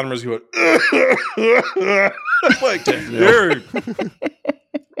the genres you went, like, they're,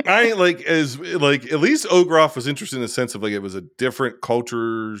 I like, as like, at least Ogroff was interesting in the sense of like, it was a different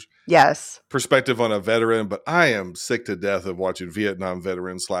culture's perspective on a veteran, but I am sick to death of watching Vietnam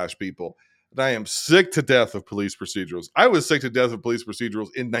veterans / people. And I am sick to death of police procedurals. I was sick to death of police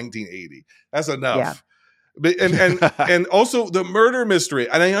procedurals in 1980. That's enough. Yeah. But, and also the murder mystery.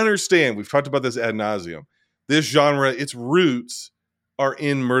 And I understand, we've talked about this ad nauseum. This genre, its roots are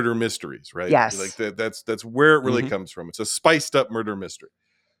in murder mysteries, right? Yes. Like that's where it really comes from. It's a spiced up murder mystery.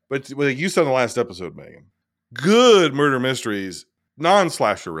 But like you said in the last episode, Megan, good murder mysteries,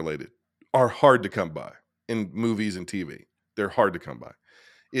 non-slasher related, are hard to come by in movies and TV. They're hard to come by.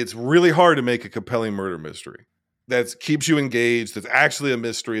 It's really hard to make a compelling murder mystery that keeps you engaged, that's actually a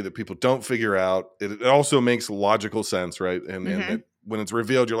mystery that people don't figure out. It also makes logical sense, right? And when it's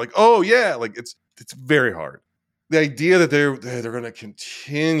revealed, you're like, oh yeah, like it's very hard. The idea that they're going to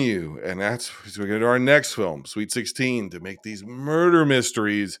continue, and we're going to do our next film, Sweet 16, to make these murder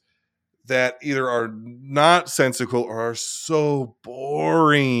mysteries that either are not sensical or are so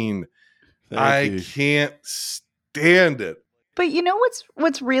boring. I can't stand it. But you know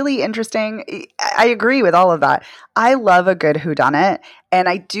what's really interesting? I agree with all of that. I love a good whodunit, and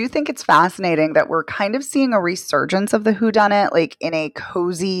I do think it's fascinating that we're kind of seeing a resurgence of the whodunit, like in a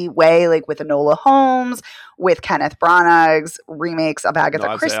cozy way, like with Enola Holmes, with Kenneth Branagh's remakes of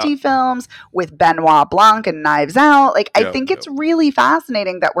Agatha Christie films, with Benoit Blanc and Knives Out. Like, I think it's really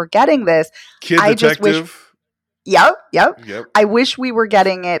fascinating that we're getting this. Kid Detective. Just wish. Yep. I wish we were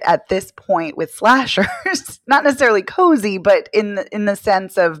getting it at this point with slashers. Not necessarily cozy, but in the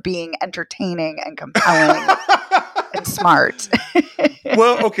sense of being entertaining and compelling and smart.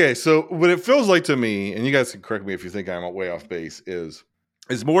 Well, okay. So what it feels like to me, and you guys can correct me if you think I'm way off base, is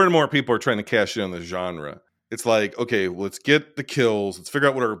more and more people are trying to cash in on the genre. It's like, okay, let's get the kills. Let's figure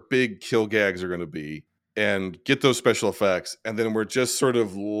out what our big kill gags are going to be and get those special effects. And then we're just sort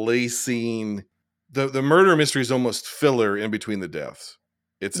of lacing... The murder mystery is almost filler in between the deaths.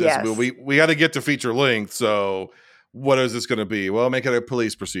 It's we got to get to feature length. So what is this going to be? Well, make it a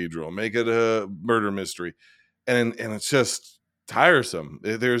police procedural, make it a murder mystery, and it's just tiresome.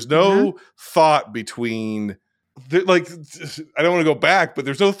 There's no thought between, like, I don't want to go back, but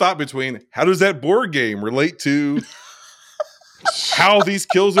there's no thought between how does that board game relate to how these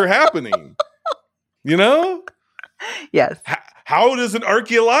kills are happening? You know? Yes. How does an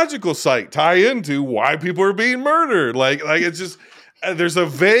archaeological site tie into why people are being murdered? Like it's just, there's a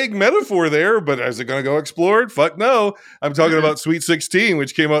vague metaphor there, but is it going to go explored? Fuck no. I'm talking about Sweet 16,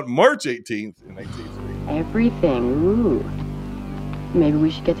 which came out March 18th in 1983. Everything. Ooh. Maybe we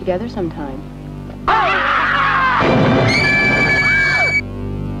should get together sometime.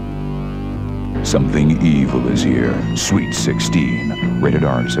 Something evil is here. Sweet 16. Rated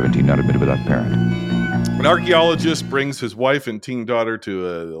R, 17, not admitted without parent. An archaeologist brings his wife and teen daughter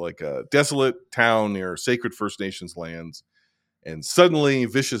to a desolate town near sacred First Nations lands, and suddenly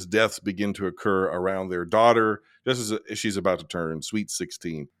vicious deaths begin to occur around their daughter just as she's about to turn sweet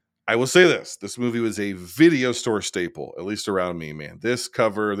 16. I will say this movie was a video store staple, at least around me, man. This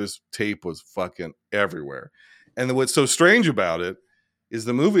cover, this tape was fucking everywhere. And what's so strange about it is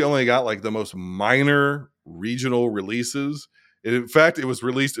the movie only got like the most minor regional releases. In fact, it was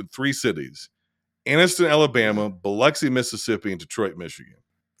released in 3 cities. Anniston, Alabama, Biloxi, Mississippi, and Detroit, Michigan.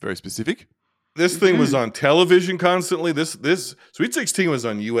 Very specific. This thing was on television constantly. This Sweet 16 was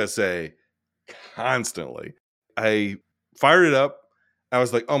on USA constantly. I fired it up. I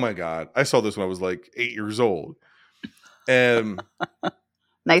was like, oh my God. I saw this when I was like 8 years old. And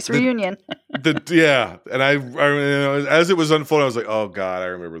nice reunion. And I as it was unfolding, I was like, oh God, I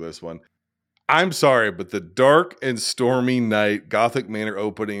remember this one. I'm sorry, but the dark and stormy night Gothic Manor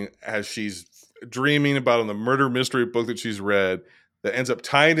opening as she's dreaming about the murder mystery book that she's read that ends up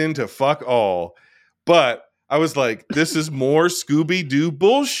tied into fuck all. But I was like, this is more Scooby-Doo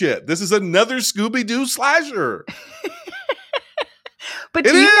bullshit. This is another Scooby-Doo slasher. But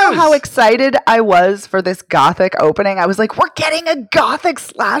do you know how excited I was for this Gothic opening? I was like, we're getting a Gothic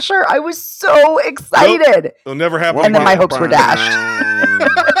slasher. I was so excited. Nope, it'll never happen. And then my hopes were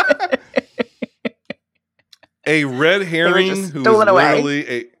dashed. A red herring who is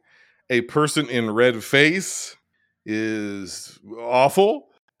literally a person in red face is awful.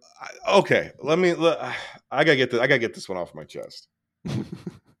 Okay, I gotta get this one off my chest.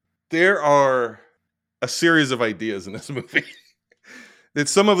 There are a series of ideas in this movie that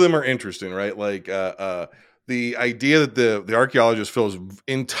some of them are interesting, right? Like the idea that the archaeologist feels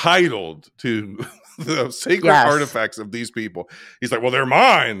entitled to the sacred artifacts of these people. He's like, well, they're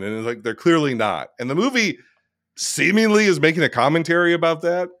mine, and it's like they're clearly not. And the movie seemingly is making a commentary about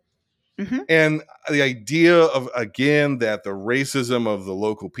that. And the idea of, again, that the racism of the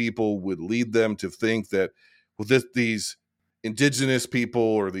local people would lead them to think that these indigenous people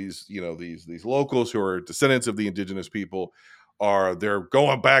or these locals who are descendants of the indigenous people they're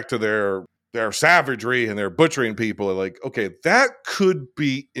going back to their savagery and they're butchering people. And like, okay, that could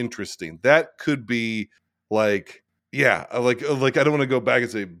be interesting. That could be like, yeah, like I don't want to go back and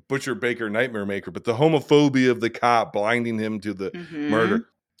say butcher, baker, nightmare maker, but the homophobia of the cop blinding him to the murder.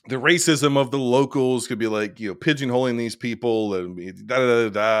 The racism of the locals could be like, pigeonholing these people and and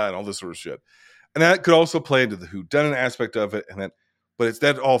all this sort of shit. And that could also play into the whodunit aspect of it.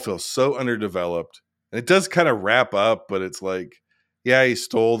 That all feels so underdeveloped. And it does kind of wrap up, but it's like, yeah, he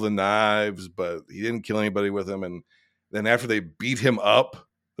stole the knives, but he didn't kill anybody with them. And then after they beat him up,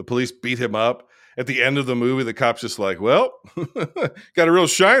 the police beat him up. At the end of the movie, the cop's just like, well, got a real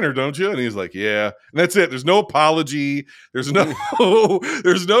shiner, don't you? And he's like, yeah. And that's it. There's no apology. There's no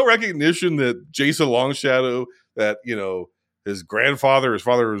recognition that Jason Longshadow, that, his grandfather, his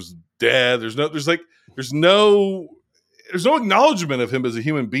father was dead. There's no acknowledgement of him as a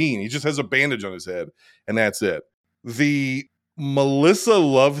human being. He just has a bandage on his head, and that's it. The Melissa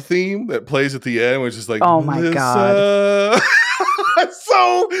love theme that plays at the end, which is like, oh my God.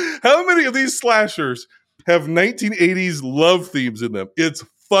 So how many of these slashers have 1980s love themes in them? It's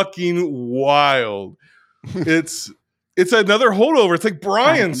fucking wild. It's another holdover. It's like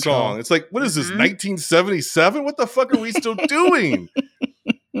Brian's song. It's like, what is this, 1977? What the fuck are we still doing?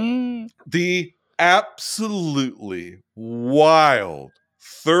 The absolutely wild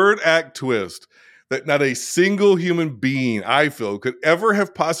third act twist that not a single human being, I feel, could ever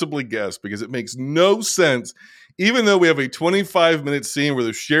have possibly guessed, because it makes no sense. Even though we have a 25-minute scene where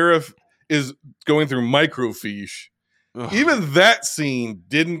the sheriff is going through microfiche, even that scene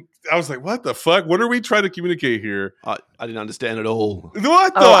didn't. I was like, what the fuck? What are we trying to communicate here? I didn't understand at all.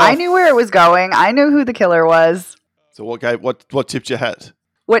 What the? I knew where it was going. I knew who the killer was. So what tipped your hat?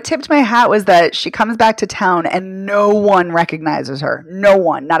 What tipped my hat was that she comes back to town and no one recognizes her. No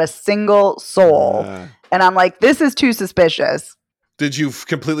one. Not a single soul. And I'm like, this is too suspicious. Did you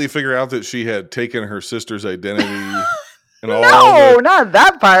completely figure out that she had taken her sister's identity? And all no, not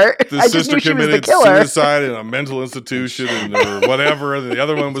that part. The I just sister knew she was the committed killer. suicide in a mental institution or whatever, and the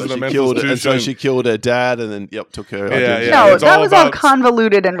other one was in a mental institution. So she killed her dad and then took her. No, that was all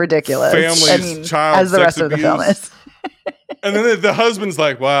convoluted and ridiculous. Families, child, as the sex rest abuse. of the film is. And then the husband's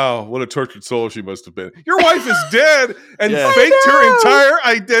like, wow, what a tortured soul she must have been. Your wife is dead and faked her entire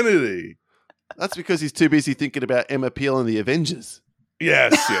identity. That's because he's too busy thinking about Emma Peel and the Avengers.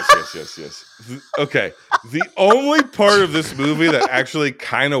 Yes. Okay. The only part of this movie that actually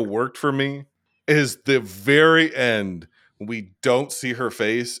kind of worked for me is the very end. We don't see her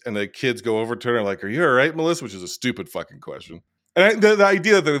face, and the kids go over to her and like, are you all right, Melissa? Which is a stupid fucking question. And the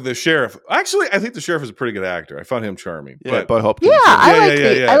idea that the sheriff, actually, I think the sheriff is a pretty good actor. I found him charming. Yeah, Bo Hopkins. Yeah,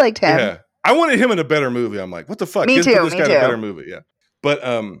 I liked him. Yeah. I wanted him in a better movie. I'm like, what the fuck? Me Put too. this guy in a better movie. Yeah. But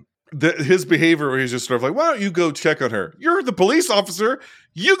his behavior where he's just sort of like, why don't you go check on her? You're the police officer.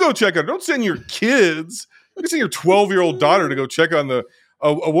 You go check on her. Don't send your kids. You send your 12-year-old daughter to go check on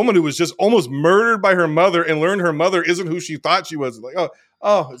a woman who was just almost murdered by her mother and learned her mother isn't who she thought she was. Like,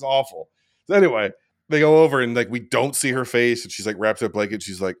 oh, it's awful. So anyway, they go over and like we don't see her face, and she's like wrapped up blanket.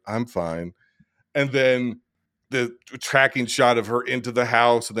 She's like, I'm fine. And then the tracking shot of her into the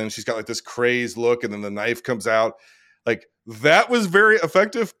house, and then she's got like this crazed look, and then the knife comes out. Like that was very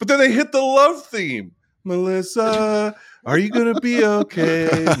effective. But then they hit the love theme. Melissa, are you gonna be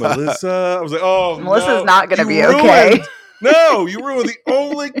okay, Melissa? I was like, oh, Melissa's not gonna be okay. No, you ruined the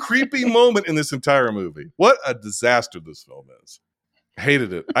only creepy moment in this entire movie. What a disaster this film is.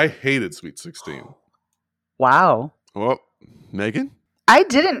 Hated it. I hated Sweet 16. Wow. Well, Megan? I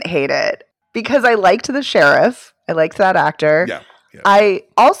didn't hate it because I liked the sheriff. I liked that actor. Yeah. I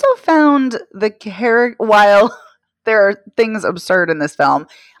also found the character, while there are things absurd in this film,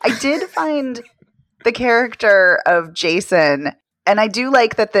 I did find the character of Jason, and I do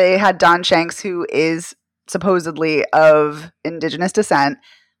like that they had Don Shanks, who is supposedly of indigenous descent,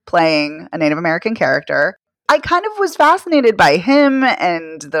 playing a Native American character. I kind of was fascinated by him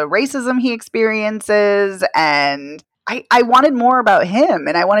and the racism he experiences, and I wanted more about him,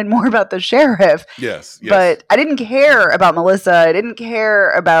 and I wanted more about the sheriff. Yes. But I didn't care about Melissa. I didn't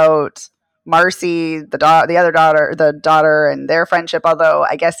care about Marcy, the daughter, and their friendship. Although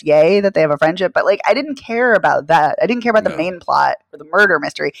I guess yay that they have a friendship, but like I didn't care about that. I didn't care about the main plot or the murder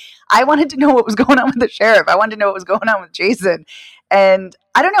mystery. I wanted to know what was going on with the sheriff. I wanted to know what was going on with Jason. And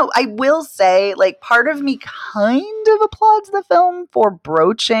I don't know. I will say, like, part of me kind of applauds the film for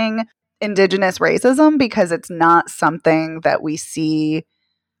broaching indigenous racism because it's not something that we see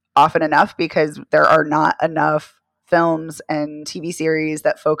often enough, because there are not enough films and TV series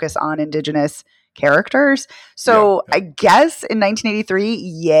that focus on indigenous characters. So I guess in 1983,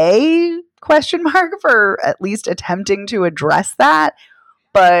 yay, question mark, for at least attempting to address that.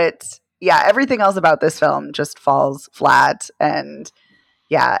 But yeah, everything else about this film just falls flat. And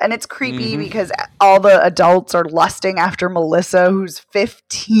yeah, and it's creepy because all the adults are lusting after Melissa, who's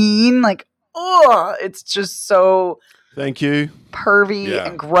 15. Like, oh, it's just so thank you pervy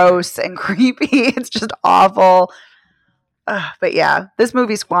and gross and creepy. It's just awful. But yeah, this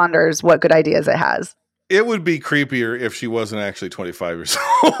movie squanders what good ideas it has. It would be creepier if she wasn't actually 25 years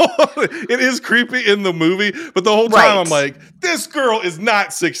old. It is creepy in the movie, but the whole time I'm like, this girl is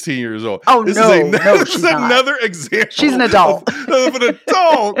not 16 years old. Oh, this is another example. She's an adult. Of an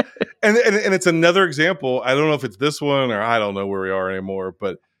adult. and it's another example. I don't know if it's this one or I don't know where we are anymore,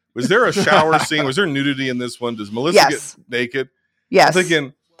 but was there a shower scene? Was there nudity in this one? Does Melissa get naked? Yes. I'm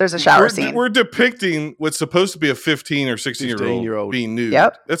thinking, There's a shower scene. We're depicting what's supposed to be a 15 or 16-year-old being nude.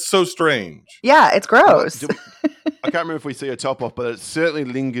 Yep. That's so strange. Yeah, it's gross. I can't remember if we see her top off, but it certainly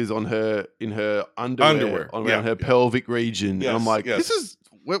lingers on her in her underwear. Around her pelvic region. Yes, and I'm like, this is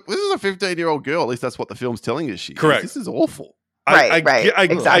a 15-year-old girl. At least that's what the film's telling us. Correct. This is awful.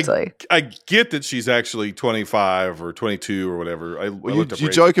 Exactly. I get that she's actually 25 or 22 or whatever. You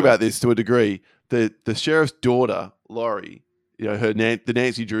joke about this to a degree. The sheriff's daughter, Laurie, the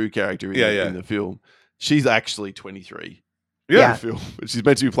Nancy Drew character in the film, she's actually 23. Yeah. In the film. She's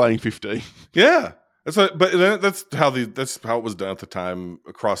meant to be playing 15. Yeah. That's how it was done at the time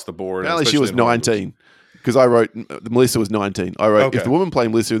across the board. Apparently she was 19 because I wrote Melissa was 19. I wrote if the woman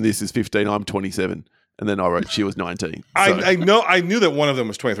playing Melissa in this is 15, I'm 27. And then I wrote she was 19. So. I knew that one of them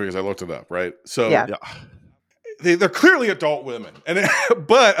was 23 because I looked it up, right? So yeah. They're clearly adult women.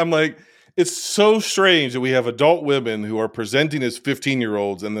 But I'm like, it's so strange that we have adult women who are presenting as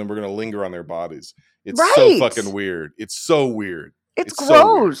 15-year-olds and then we're going to linger on their bodies. It's so fucking weird. It's so weird. It's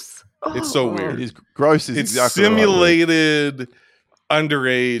gross. It's so weird. It is gross. It's exactly simulated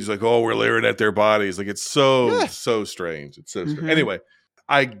underage, like, we're leering at their bodies. Like, it's so strange. It's so strange. Anyway,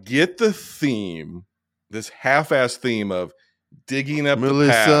 I get the theme, this half-assed theme of digging up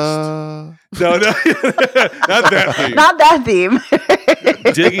Melissa. the past. No, not that theme. Not that theme.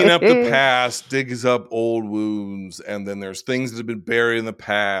 Digging up the past, digs up old wounds, and then there's things that have been buried in the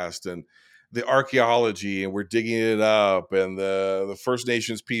past, and the archaeology, and we're digging it up, and the First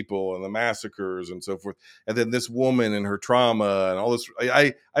Nations people, and the massacres, and so forth. And then this woman and her trauma, and all this.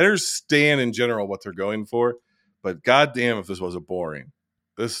 I understand in general what they're going for, but goddamn, if this wasn't boring.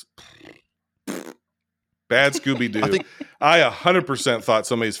 This bad Scooby-Doo. I 100% thought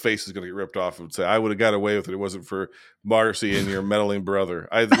somebody's face was going to get ripped off and say, I would have got away with it. It wasn't for Marcy and your meddling brother.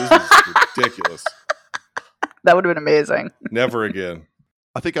 This is ridiculous. That would have been amazing. Never again.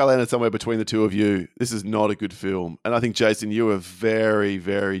 I think I landed somewhere between the two of you. This is not a good film. And I think, Jason, you were very,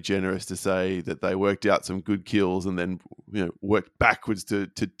 very generous to say that they worked out some good kills and then worked backwards to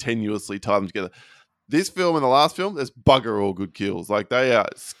tenuously tie them together. This film and the last film, there's bugger all good kills. Like, they are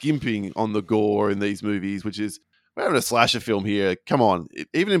skimping on the gore in these movies, which is, we're having a slasher film here. Come on.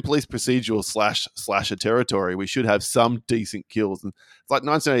 Even in police procedural slasher territory, we should have some decent kills. And it's like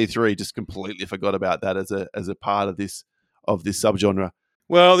 1983 just completely forgot about that as a part of this subgenre.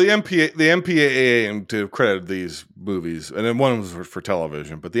 Well, the MPAA, and to credit these movies, and then one was for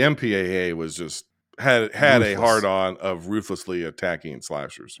television, but the MPAA was just had a hard-on of ruthlessly attacking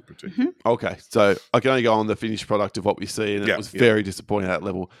slashers in particular. Mm-hmm. Okay, so I can only go on the finished product of what we see, and it was very disappointing at that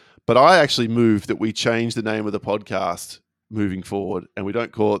level. But I actually moved that we change the name of the podcast moving forward, and we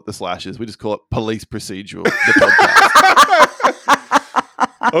don't call it The Slashers, we just call it Police Procedural, the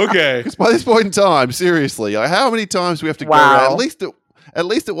podcast. Okay. Because by this point in time, seriously, how many times do we have to go around? At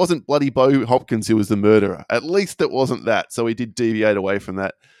least it wasn't bloody Bo Hopkins who was the murderer. At least it wasn't that. So we did deviate away from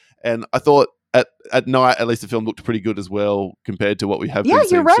that. And I thought at night, at least the film looked pretty good as well compared to what we have been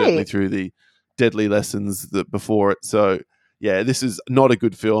seeing, certainly through the Deadly Lessons before it. So, yeah, this is not a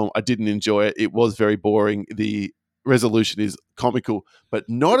good film. I didn't enjoy it. It was very boring. The resolution is comical, but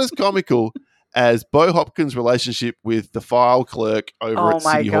not as comical as Bo Hopkins' relationship with the file clerk over at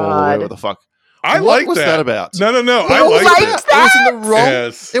City Hall, or whatever the fuck. What was that about? No. I liked that. It was in the wrong.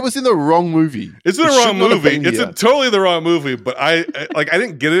 Yes. It was in the wrong movie. It's in the wrong movie. It's totally the wrong movie. But I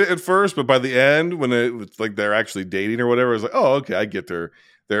didn't get it at first, but by the end, when it's like they're actually dating or whatever, I was like, oh, okay, I get their.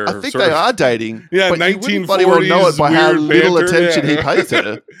 I think they are dating. Yeah, but 1940s. You wouldn't bloody know it by how little attention he pays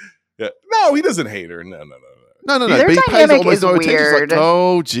her. Yeah. No, he doesn't hate her. No. No. Their but he pays dynamic almost is no attention. weird. It's like,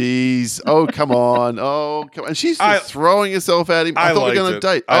 oh, geez. Oh, come on. Oh, come on. And she's just throwing herself at him. I thought we were going to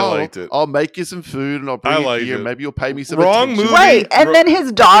date. I liked it. I'll make you some food and I'll bring you here. Maybe you'll pay me some attention. Movie. Right. And then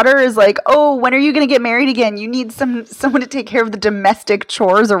his daughter is like, oh, when are you going to get married again? You need someone to take care of the domestic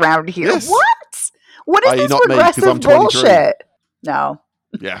chores around here. Yes. What is this regressive bullshit? No.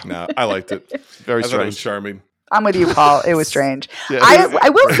 Yeah. No, I liked it. Very strange. strange. It was charming. I'm with you, Paul. It was strange. Yeah. I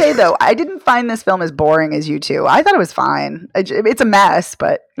will say, though, I didn't find this film as boring as you two. I thought it was fine. It's a mess,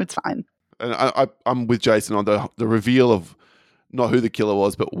 but it's fine. And I'm with Jason on the reveal of not who the killer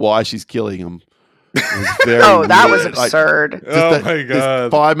was, but why she's killing him. That was absurd. My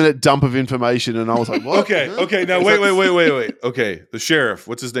God. 5-minute dump of information, and I was like, what? Okay. Now, wait. Okay, the sheriff,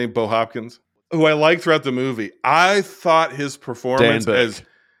 what's his name? Bo Hopkins, who I liked throughout the movie. I thought his performance as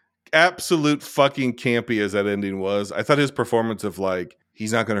absolute fucking campy as that ending was. I thought his performance of like,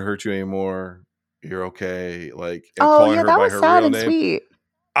 he's not going to hurt you anymore. You're okay. Like, and calling her that by was her sad real and name. sweet.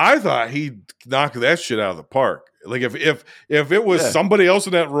 I thought he knocked that shit out of the park. Like if it was somebody else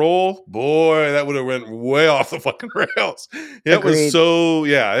in that role, boy, that would have went way off the fucking rails. It Agreed. was so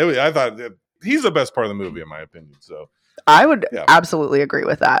I thought he's the best part of the movie in my opinion. So I would absolutely agree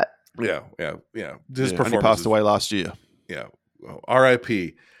with that. Yeah. His performance he passed away last year. Yeah. Well,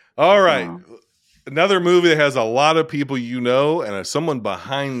 R.I.P. All right. Aww. Another movie that has a lot of people and someone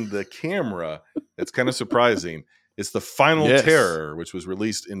behind the camera. That's kind of surprising. It's The Final Terror, which was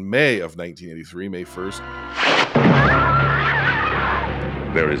released in May of 1983, May 1st.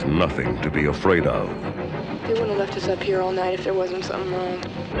 There is nothing to be afraid of. They wouldn't have left us up here all night if there wasn't something wrong.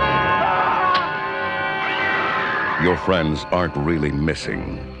 Your friends aren't really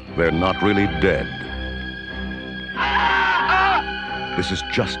missing. They're not really dead. This is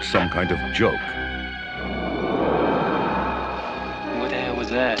just some kind of joke. What the hell was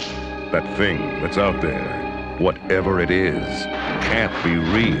that? That thing that's out there, whatever it is, can't be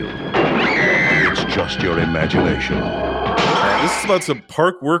real. It's just your imagination. This is about some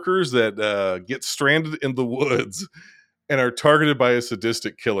park workers that get stranded in the woods and are targeted by a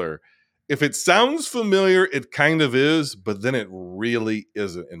sadistic killer. If it sounds familiar, it kind of is, but then it really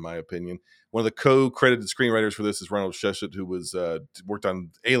isn't, in my opinion. One of the co-credited screenwriters for this is Ronald Shusett, who was worked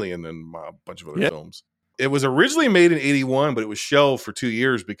on Alien and a bunch of other films. It was originally made in 1981, but it was shelved for 2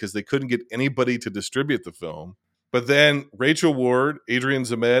 years because they couldn't get anybody to distribute the film. But then Rachel Ward, Adrian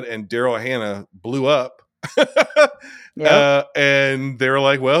Zmed, and Daryl Hannah blew up. And they were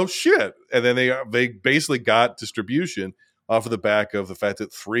like, well, shit. And then they basically got distribution off of the back of the fact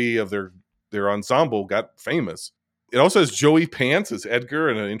that 3 of their ensemble got famous. It also has Joey Pants as Edgar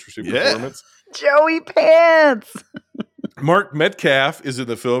in an interesting performance. Joey Pants! Mark Metcalf is in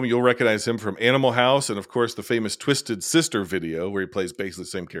the film. You'll recognize him from Animal House and, of course, the famous Twisted Sister video where he plays basically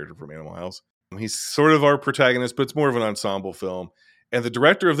the same character from Animal House. He's sort of our protagonist, but it's more of an ensemble film. And the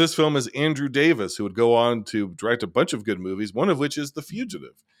director of this film is Andrew Davis, who would go on to direct a bunch of good movies, one of which is The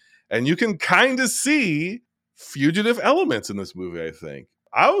Fugitive. And you can kind of see fugitive elements in this movie, I think.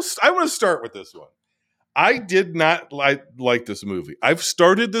 I want to start with this one. I did not like this movie. I've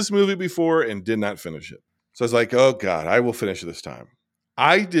started this movie before and did not finish it. So I was like, oh God, I will finish this time.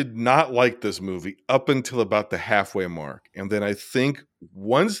 I did not like this movie up until about the halfway mark. And then I think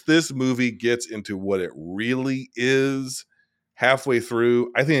once this movie gets into what it really is halfway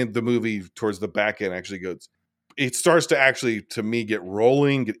through, I think the movie towards the back end actually it starts to actually, to me, get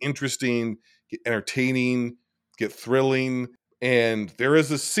rolling, get interesting, get entertaining, get thrilling. And there is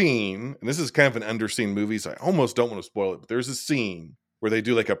a scene, and this is kind of an underseen movie, so I almost don't want to spoil it, but there's a scene where they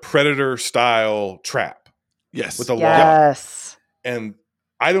do like a Predator-style trap. Yes. With a log. Yes. And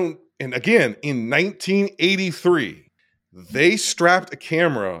again, in 1983, they strapped a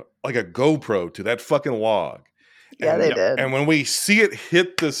camera, like a GoPro, to that fucking log. Yeah, they did. And when we see it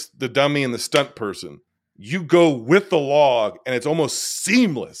hit the dummy and the stunt person, you go with the log, and it's almost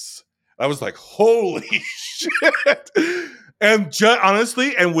seamless. I was like, holy shit. And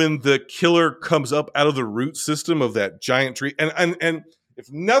honestly, and when the killer comes up out of the root system of that giant tree, and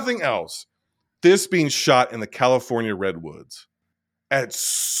if nothing else, this being shot in the California redwoods adds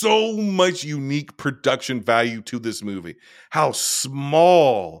so much unique production value to this movie. How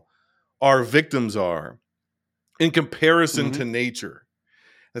small our victims are in comparison to nature.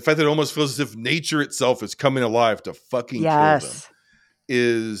 The fact that it almost feels as if nature itself is coming alive to fucking kill them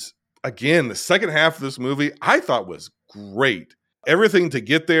is, again, the second half of this movie I thought was great. Everything to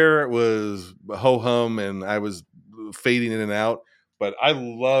get there was ho-hum, and I was fading in and out. But I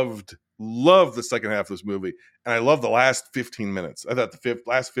loved the second half of this movie, and I love the last 15 minutes. I thought the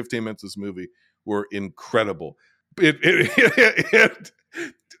last 15 minutes of this movie were incredible. It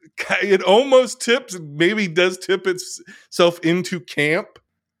almost tips, maybe does tip itself into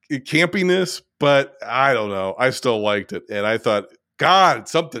campiness, but I don't know. I still liked it, and I thought, God,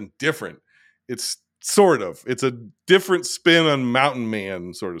 it's something different. It's a different spin on Mountain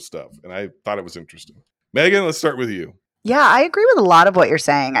Man sort of stuff, and I thought it was interesting. Megan, let's start with you. Yeah, I agree with a lot of what you're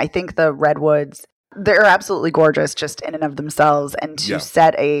saying. I think the redwoods, they're absolutely gorgeous just in and of themselves. And to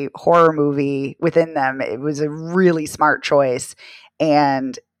set a horror movie within them, it was a really smart choice.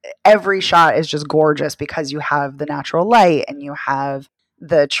 And every shot is just gorgeous because you have the natural light and you have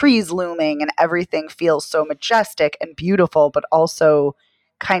the trees looming and everything feels so majestic and beautiful, but also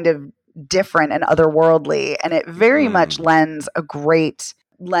kind of different and otherworldly. And it very much lends a great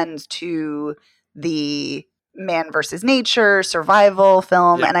lens to the man versus nature survival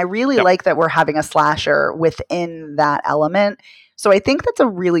film. And I really like that we're having a slasher within that element. So I think that's a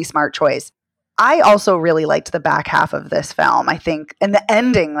really smart choice. I also really liked the back half of this film. I think, and the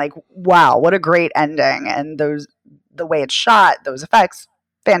ending, like, wow, what a great ending. And the way it's shot, those effects,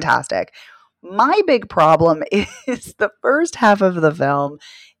 fantastic. My big problem is the first half of the film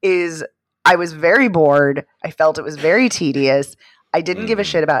is I was very bored. I felt it was very tedious. I didn't give a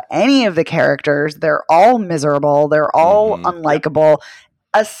shit about any of the characters. They're all miserable. They're all unlikable.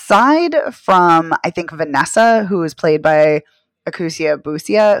 Aside from, I think, Vanessa, who is played by Akosua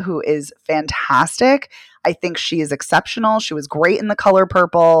Busia, who is fantastic. I think she is exceptional. She was great in The Color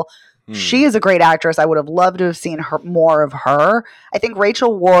Purple. She is a great actress. I would have loved to have seen more of her. I think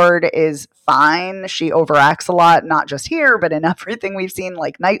Rachel Ward is fine. She overacts a lot, not just here, but in everything we've seen,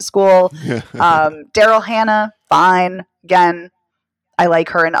 like Night School. Daryl Hannah, fine. Again, I like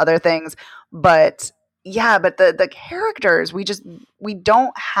her in other things. But yeah, but the characters, we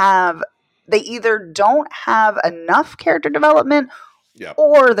don't have, they either don't have enough character development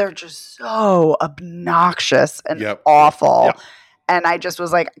or they're just so obnoxious and awful. Yep. And I just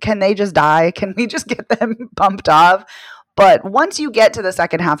was like, can they just die? Can we just get them bumped off? But once you get to the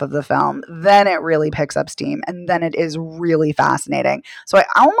second half of the film, then it really picks up steam. And then it is really fascinating. So I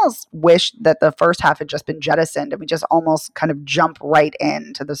almost wish that the first half had just been jettisoned and we just almost kind of jump right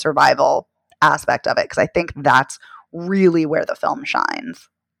into the survival aspect of it. Because I think that's really where the film shines.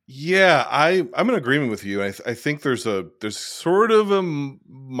 Yeah, I'm in agreement with you. I think there's sort of a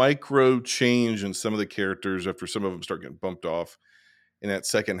micro change in some of the characters after some of them start getting bumped off in that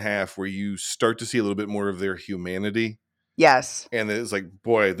second half, where you start to see a little bit more of their humanity. Yes, and it's like,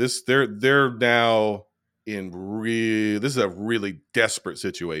 boy, they're now this is a really desperate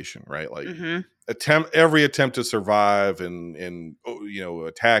situation, right? Like every attempt to survive and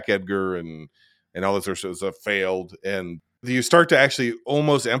attack Edgar and all this sort of stuff failed, and you start to actually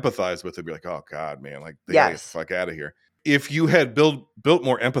almost empathize with it. Be like, oh God, man, like they gotta get the fuck out of here. If you had built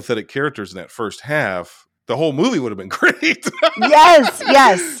more empathetic characters in that first half, the whole movie would have been great.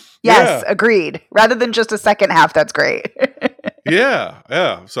 Yes, agreed. Rather than just a second half, that's great.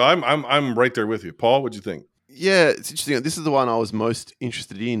 yeah. So I'm right there with you, Paul. What'd you think? Yeah, it's interesting. This is the one I was most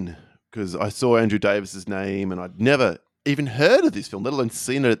interested in because I saw Andrew Davis's name and I'd never even heard of this film, let alone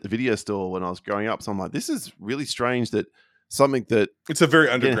seen it at the video store when I was growing up. So I'm like, this is really strange that something that it's a very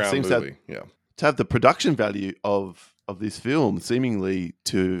underground movie. To have the production value of this film seemingly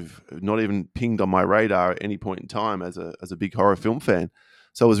to have not even pinged on my radar at any point in time as a big horror film fan.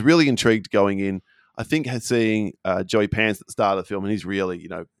 So I was really intrigued going in. I think seeing Joey Pants at the start of the film, and he's really,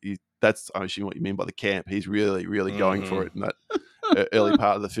 that's I assume what you mean by the camp. He's really, really going for it in that early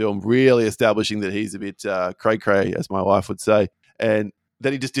part of the film, really establishing that he's a bit cray-cray, as my wife would say. And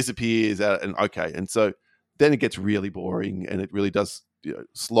then he just disappears out, and so then it gets really boring and it really does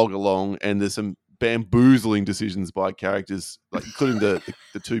slog along, and there's some bamboozling decisions by characters, like including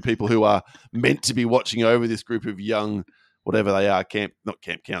the two people who are meant to be watching over this group of young, whatever they are, not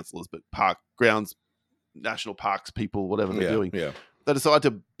camp counselors, but park grounds, national parks people, whatever they're doing. Yeah. They decide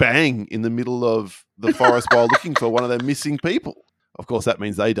to bang in the middle of the forest while looking for one of their missing people. Of course, that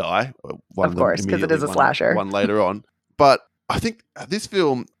means they die. Of course, because it is a slasher. One later on. But I think this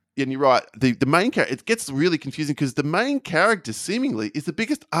film, and you're right, the main character, it gets really confusing because the main character seemingly is the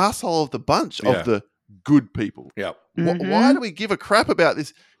biggest asshole of the bunch of the good people. Yeah. Why do we give a crap about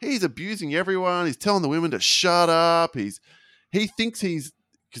this? He's abusing everyone. He's telling the women to shut up. He thinks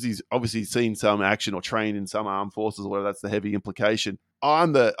because he's obviously seen some action or trained in some armed forces or whatever. That's the heavy implication.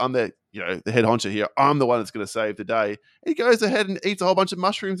 I'm the the head honcho here. I'm the one that's going to save the day. He goes ahead and eats a whole bunch of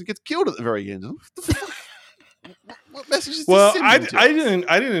mushrooms and gets killed at the very end. What message is this? Well, I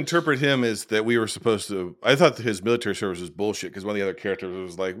didn't interpret him as that we were supposed to. I thought that his military service was bullshit because one of the other characters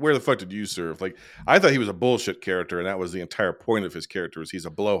was like, "Where the fuck did you serve?" Like, I thought he was a bullshit character, and that was the entire point of his character. Was he's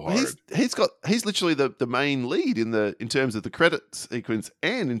a blowhard. He's literally the main lead in terms of the credit sequence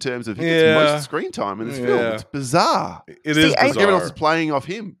and in terms of he gets most screen time in this film. It's bizarre. It is bizarre. Everyone else is playing off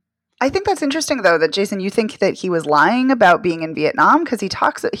him. I think that's interesting, though, that Jason, you think that he was lying about being in Vietnam because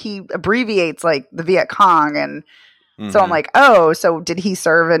he abbreviates like the Viet Cong, and so I'm like, oh, so did he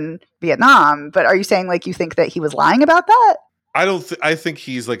serve in Vietnam? But are you saying like you think that he was lying about that? I think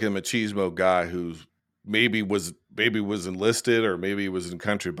he's like a machismo guy who maybe was enlisted or maybe was in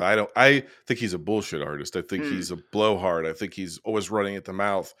country, but I think he's a bullshit artist. I think he's a blowhard. I think he's always running at the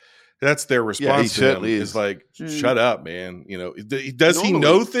mouth. That's their response to him. Is like, shut up, man. Does he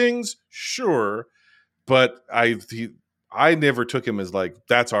know things? Sure. But I never took him as like,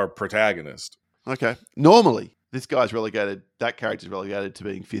 that's our protagonist. Okay. Normally, that character's relegated to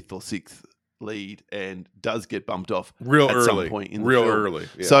being 5th or 6th lead and does get bumped off at some point in the film. Early.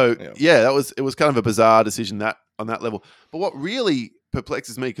 Yeah, so it was kind of a bizarre decision on that level. But what really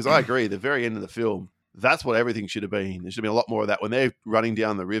perplexes me, because I agree, the very end of the film, that's what everything should have been. There should have been a lot more of that when they're running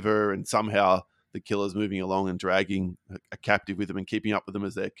down the river and somehow the killer's moving along and dragging a captive with them and keeping up with them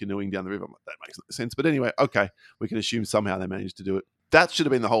as they're canoeing down the river. That makes no sense. But anyway, okay, we can assume somehow they managed to do it. That should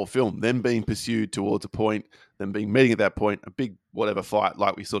have been the whole film. Them being pursued towards a point, them being meeting at that point, a big whatever fight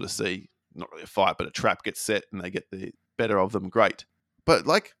like we sort of see. Not really a fight, but a trap gets set and they get the better of them. Great. But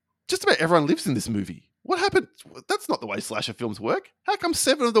like, just about everyone lives in this movie. What happened? That's not the way slasher films work. How come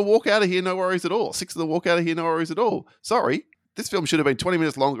 7 of them walk out of here no worries at all? 6 of them walk out of here no worries at all? Sorry. This film should have been 20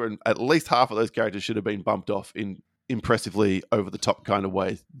 minutes longer and at least half of those characters should have been bumped off in impressively over-the-top kind of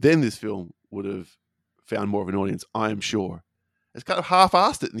ways. Then this film would have found more of an audience, I am sure. It's kind of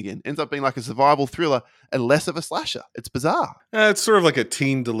half-assed it in the end. Ends up being like a survival thriller and less of a slasher. It's bizarre. It's sort of like a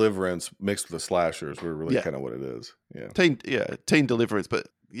teen Deliverance mixed with a slasher is really kind of what it is. Yeah, teen Deliverance, but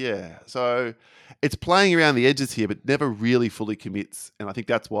yeah. So it's playing around the edges here, but never really fully commits. And I think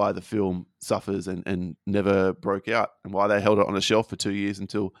that's why the film suffers and never broke out and why they held it on a shelf for 2 years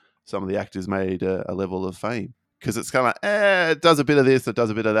until some of the actors made a level of fame. Because it's kind of like, it does a bit of this, it does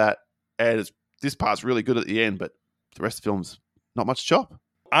a bit of that. And this part's really good at the end, but the rest of the film's not much chop.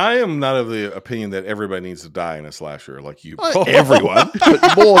 I am not of the opinion that everybody needs to die in a slasher like you. Not everyone,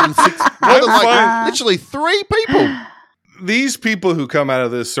 but more than 6. More than like literally 3 people. These people who come out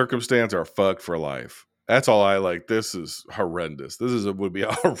of this circumstance are fucked for life. That's all I like. This is horrendous. Would be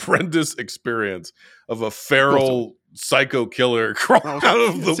a horrendous experience of a feral psycho killer crawling out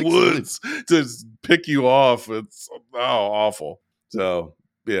of the woods to pick you off. It's awful. So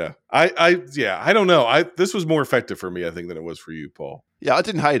yeah, I don't know. This was more effective for me, I think, than it was for you, Paul. Yeah, I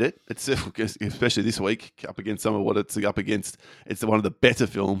didn't hate it. It's especially this week up against some of what it's up against. It's one of the better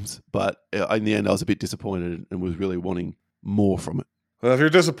films, but in the end, I was a bit disappointed and was really wanting more from it. Well, if you're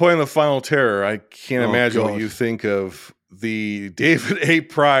disappointed in the final terror, I can't imagine what you think of the David A.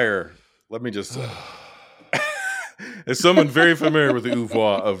 Pryor. Let me just as someone very familiar with the oeuvre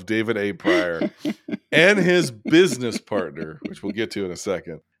of David A. Pryor and his business partner, which we'll get to in a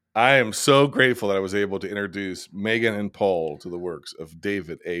second, I am so grateful that I was able to introduce Megan and Paul to the works of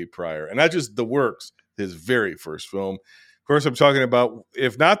David A. Pryor. And not just the works, his very first film. Of course, I'm talking about,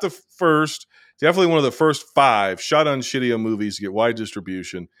 if not the first, definitely one of the first 5 shot on Shittio movies to get wide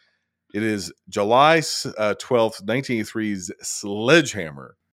distribution. It is July 12th, 1983's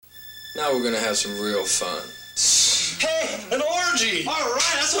Sledgehammer. Now we're going to have some real fun. Hey, an orgy! All right,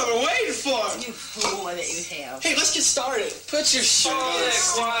 that's what we're waiting for. You fool that you have. Hey, let's get started. Put your shirt on.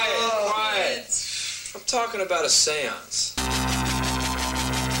 Quiet. I'm talking about a seance.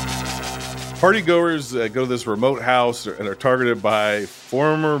 Partygoers go to this remote house and are targeted by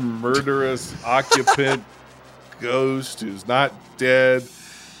former murderous occupant ghost who's not dead,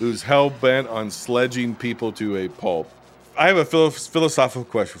 who's hell-bent on sledging people to a pulp. I have a philosophical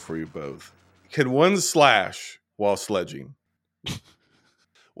question for you both. Can one slash while sledging?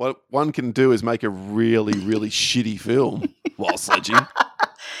 What one can do is make a really, really shitty film while sledging.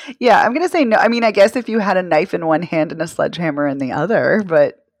 Yeah, I'm going to say no. I mean, I guess if you had a knife in one hand and a sledgehammer in the other,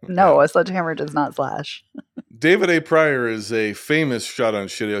 but no, a sledgehammer does not slash. David A. Pryor is a famous shot on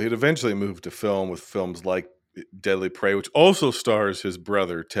Shittio. He'd eventually moved to film with films like Deadly Prey, which also stars his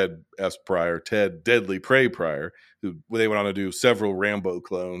brother, Ted S. Pryor, Ted Deadly Prey Pryor, who they went on to do several Rambo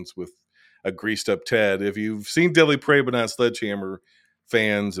clones with a greased up Ted. If you've seen Deadly Prey but not Sledgehammer,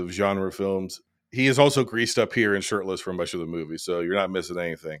 fans of genre films, he is also greased up here and shirtless for much of the movie, so you're not missing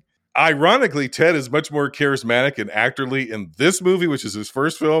anything. Ironically, Ted is much more charismatic and actorly in this movie, which is his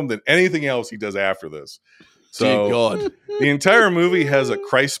first film, than anything else he does after this. So God. The entire movie has a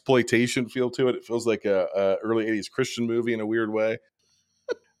Christploitation feel to it. It feels like a early 80s Christian movie in a weird way.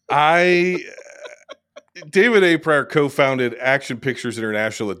 David A. Pryor co-founded Action Pictures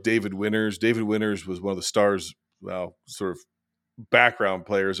International with David Winters. David Winters was one of the stars, sort of background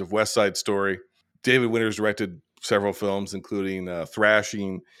players of West Side Story. David Winters directed several films, including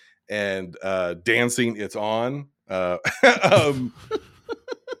Thrashing and Dancing It's On.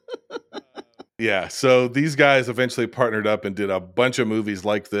 Yeah, so these guys eventually partnered up and did a bunch of movies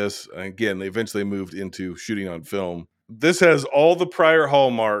like this. And again, they eventually moved into shooting on film. This has all the prior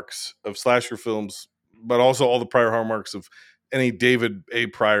hallmarks of slasher films, but also all the prior hallmarks of any David A.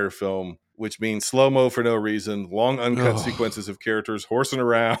 Pryor film, which means slow-mo for no reason, long uncut sequences of characters horsing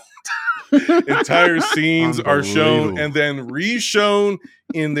around. Entire scenes are shown and then re-shown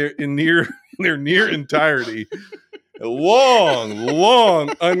in their near entirety. Long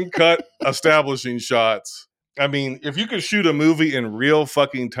uncut establishing shots. I mean, if you could shoot a movie in real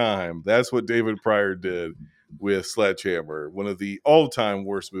fucking time, that's what David Pryor did with Sledgehammer, one of the all-time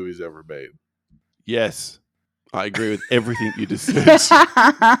worst movies ever made. Yes, I agree with everything you just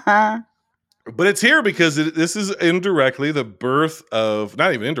said. But it's here because this is indirectly the birth of,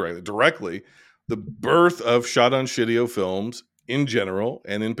 not even indirectly, directly the birth of shot-on-shitio films in general,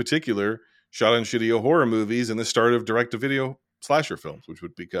 and in particular, shot-on-shitio horror movies, and the start of direct-to-video slasher films, which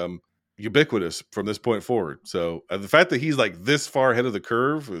would become ubiquitous from this point forward. So the fact that he's like this far ahead of the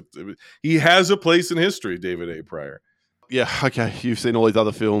curve, he has a place in history, David A. Pryor. Yeah, okay. You've seen all these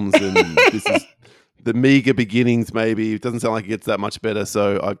other films, and this is the meager beginnings, maybe. It doesn't sound like it gets that much better,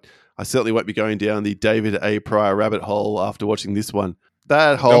 so I certainly won't be going down the David A. Pryor rabbit hole after watching this one.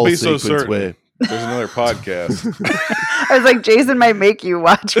 That whole sequence where... There's another podcast. I was like, Jason might make you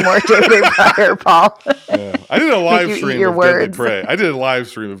watch more David A. Pryor, Paul. Yeah. I did a live stream of Deadly Prey. I did a live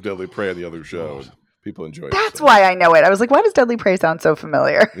stream of Deadly Prey on the other show. People enjoyed it. That's why I know it. I was like, why does Deadly Prey sound so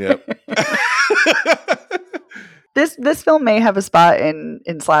familiar? Yep. This film may have a spot in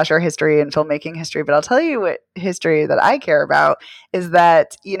slasher history and filmmaking history, but I'll tell you what history that I care about is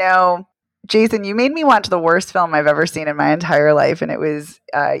that, Jason, you made me watch the worst film I've ever seen in my entire life, and it was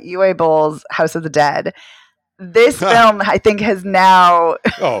Uwe Boll's House of the Dead. This film, I think, has now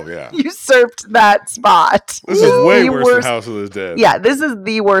usurped that spot. This is way worse than House of the Dead. Yeah, this is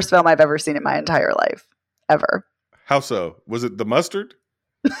the worst film I've ever seen in my entire life, ever. How so? Was it the mustard?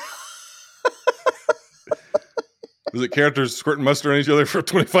 Was it characters squirting mustard on each other for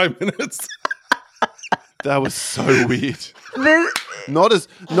 25 minutes? That was so weird. Not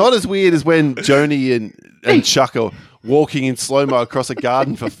as weird as when Joni and Chuck are walking in slow-mo across a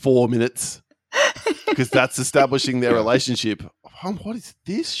garden for 4 minutes, because that's establishing their relationship. What is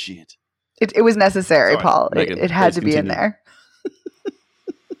this shit? It was necessary, Sorry, Paul. Megan, it had to continue. be in there.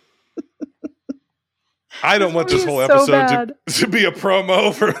 I don't want this whole episode to be a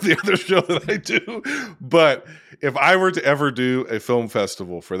promo for the other show that I do, but if I were to ever do a film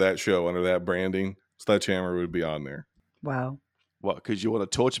festival for that show under that branding, Sledgehammer would be on there. Wow. What, because you want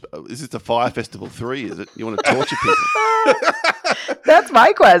to torture... Is this the Fire Festival 3, is it? You want to torture people? That's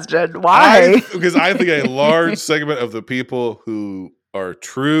my question. Why? Because I think a large segment of the people who are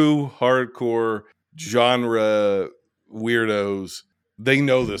true hardcore genre weirdos, they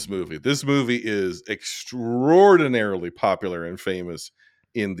know this movie. This movie is extraordinarily popular and famous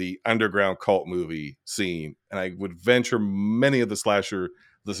in the underground cult movie scene. And I would venture many of the slasher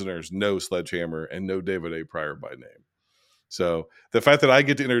listeners know Sledgehammer and know David A. Pryor by name. So the fact that I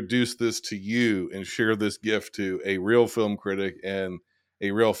get to introduce this to you and share this gift to a real film critic and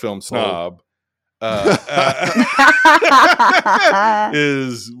a real film snob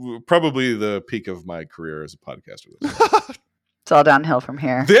is probably the peak of my career as a podcaster. It's all downhill from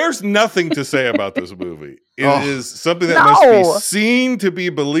here. There's nothing to say about this movie. It is something that must be seen to be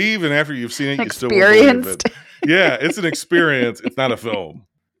believed, and after you've seen it, you still won't believe it. Yeah, it's an experience. It's not a film.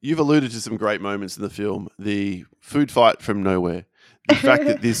 You've alluded to some great moments in the film. The food fight from nowhere. The fact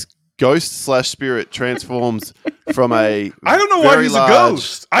that this ghost/spirit transforms from a I don't know why he's a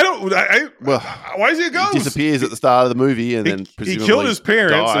ghost. Why is he a ghost? He disappears at the start of the movie and then presumably he killed his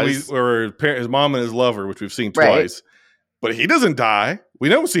parents, dies. His mom and his lover, which we've seen twice. But he doesn't die. We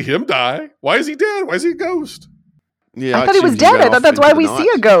don't see him die. Why is he dead? Why is he a ghost? Yeah, I thought he was dead. I thought that's why we see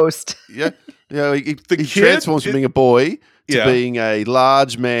a ghost. Yeah. He transforms from being a boy to being a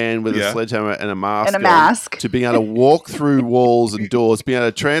large man with a sledgehammer and a mask. To being able to walk through walls and doors, being able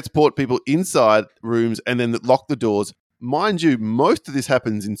to transport people inside rooms and then lock the doors. Mind you, most of this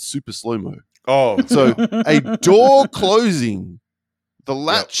happens in super slow-mo. Oh. So a door closing, the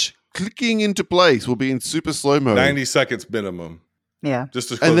latch clicking into place will be in super slow-mo. 90 seconds minimum. Yeah. Just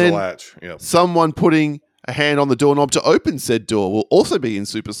to close the latch. Yep. Someone putting a hand on the doorknob to open said door will also be in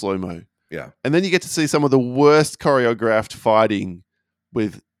super slow-mo. Yeah. And then you get to see some of the worst choreographed fighting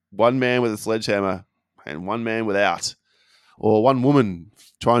with one man with a sledgehammer and one man without. Or one woman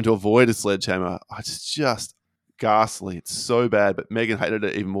trying to avoid a sledgehammer. It's just ghastly. It's so bad. But Megan hated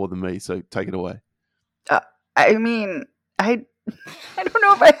it even more than me, so take it away. I mean, I don't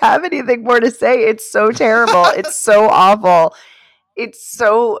know if I have anything more to say. It's so terrible. It's so awful. It's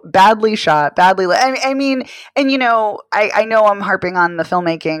so badly shot, badly. I mean, and I know I'm harping on the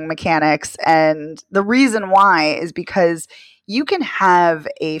filmmaking mechanics, and the reason why is because you can have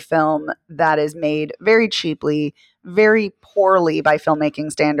a film that is made very cheaply, very poorly by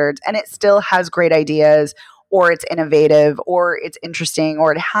filmmaking standards, and it still has great ideas, or it's innovative, or it's interesting,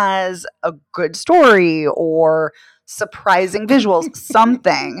 or it has a good story, or surprising visuals,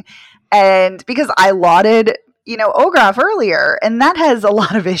 something. And because I lauded Ograf earlier, and that has a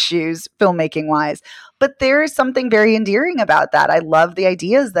lot of issues filmmaking wise, but there is something very endearing about that. I love the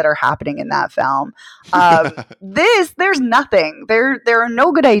ideas that are happening in that film. There's nothing. There are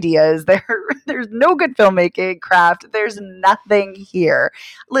no good ideas. There's no good filmmaking craft. There's nothing here.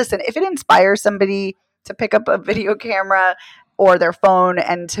 Listen, if it inspires somebody to pick up a video camera or their phone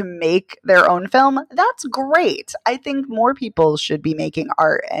and to make their own film, that's great. I think more people should be making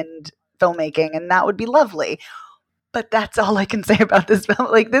art and filmmaking, and that would be lovely. But that's all I can say about this film.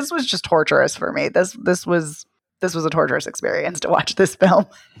 Like, this was just torturous for me. This was a torturous experience to watch this film.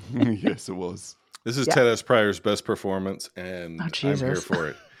 Yes, it was. This is Ted S. Pryor's best performance, and I'm here for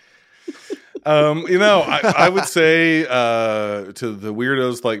it. I would say to the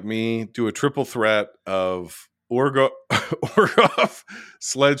weirdos like me, do a triple threat of Orgoff,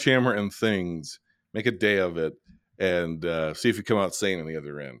 Sledgehammer, and Things. Make a day of it, and see if you come out sane on the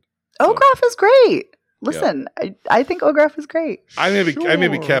other end. Orgoff is great. Listen, I think Orgoff is great. I maybe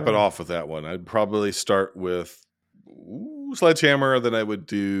cap it off with that one. I'd probably start with Sledgehammer, then I would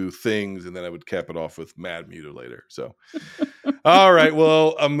do Things, and then I would cap it off with Mad Mutilator. So, all right,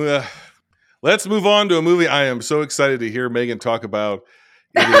 well, let's move on to a movie I am so excited to hear Megan talk about.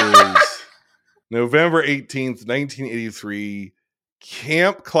 It is November 18th, 1983,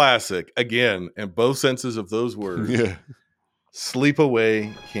 camp classic, again, in both senses of those words. Yeah.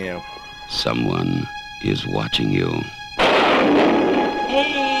 Sleepaway Camp. Someone is watching you.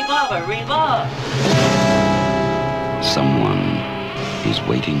 Hey, Baba, Reba! Someone is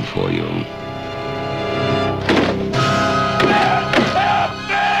waiting for you.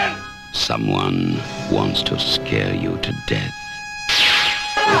 Someone wants to scare you to death.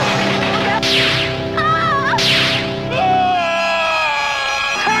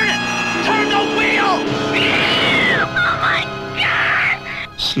 Turn the wheel! Oh my God!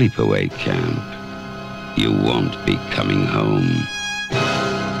 Sleepaway Camp. You won't be coming home.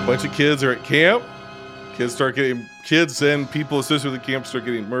 Bunch of kids are at camp. Kids and people associated with the camp start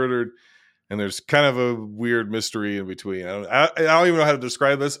getting murdered. And there's kind of a weird mystery in between. I don't even know how to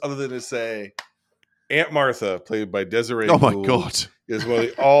describe this other than to say Aunt Martha, played by Desiree Oh my Gould, God. is one of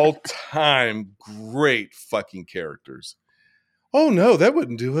the all-time great fucking characters. Oh, no, that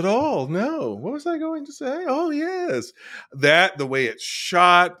wouldn't do at all. No. What was I going to say? Oh, yes. That, the way it's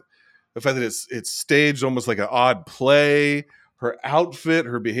shot, the fact that it's staged almost like an odd play, her outfit,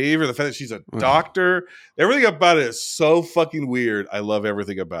 her behavior, the fact that she's a doctor, everything about it is so fucking weird. I love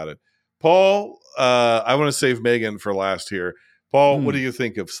everything about it. Paul, I want to save Megan for last here. Paul, what do you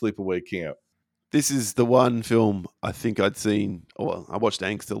think of Sleepaway Camp? This is the one film I think I'd seen. Well, I watched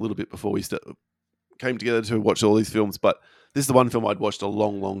Angst a little bit before we came together to watch all these films, but this is the one film I'd watched a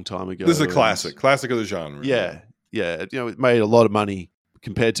long, long time ago. This is a classic of the genre. Yeah. It made a lot of money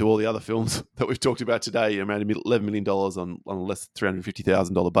compared to all the other films that we've talked about today. It made $11 million on a less than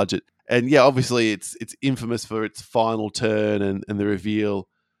 $350,000 budget. And yeah, obviously it's infamous for its final turn and the reveal,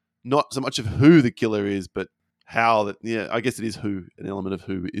 not so much of who the killer is, but how that, I guess it is an element of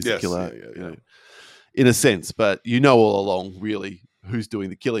who is the killer, in a sense. But all along, really, who's doing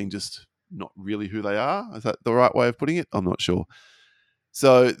the killing, just not really who they are. Is that the right way of putting it? I'm not sure.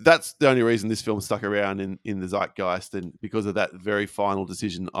 So that's the only reason this film stuck around in the zeitgeist, and because of that very final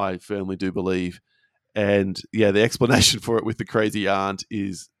decision, I firmly do believe. And yeah, the explanation for it with the crazy aunt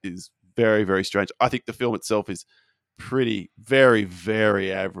is very, very strange. I think the film itself is very,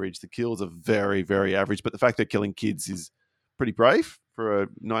 very average. The kills are very, very average, but the fact they're killing kids is pretty brave for a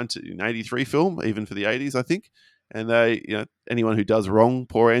 1983 film, even for the 80s, I think. And they, anyone who does wrong,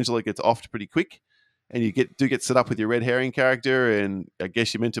 poor Angela gets offed pretty quick. And you do get set up with your red herring character, and I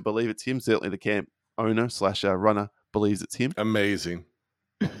guess you're meant to believe it's him. Certainly the camp owner / runner believes it's him. Amazing.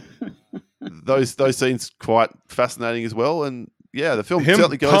 Those scenes quite fascinating as well. And yeah, the film him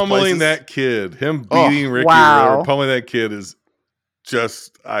certainly goes pummeling places. That kid, him beating Ricky Road, pummeling that kid is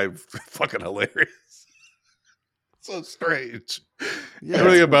just fucking hilarious. So strange. Yeah,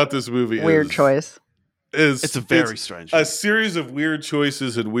 everything about this movie weird choice. It's a very strange film. A series of weird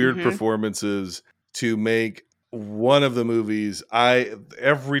choices and weird performances to make one of the movies.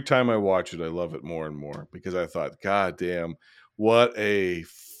 Every time I watch it, I love it more and more, because I thought, God damn, what a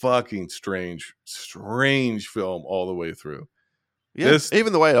fucking strange film all the way through. Yeah,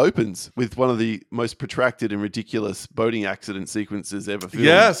 even the way it opens with one of the most protracted and ridiculous boating accident sequences ever filmed.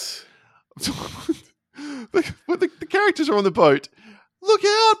 Yes. the characters are on the boat. Look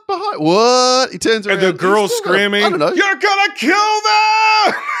out behind! What? He turns around. And the girl's screaming, "You're gonna kill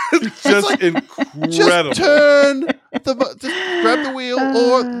them!" It's just incredible. Just turn just grab the wheel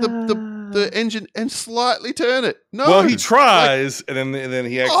or the engine and slightly turn it. No. Well, he tries, and then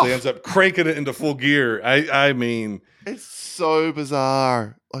he actually ends up cranking it into full gear. I mean, it's so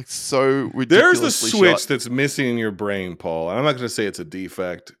bizarre, like so ridiculous. There's the switch that's missing in your brain, Paul. And I'm not going to say it's a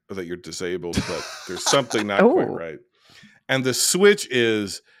defect or that you're disabled, but there's something not quite right. And the switch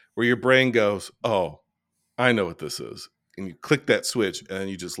is where your brain goes, "Oh, I know what this is." And you click that switch and then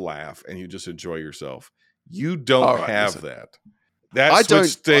you just laugh and you just enjoy yourself. You don't have that. That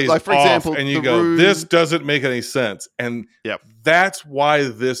switch stays like, for off, example, and you The go, Room- this doesn't make any sense. And that's why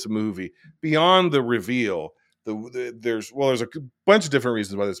this movie, beyond the reveal, there's a bunch of different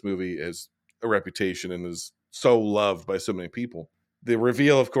reasons why this movie has a reputation and is so loved by so many people. The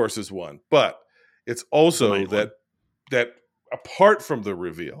reveal, of course, is one, but it's also that apart from the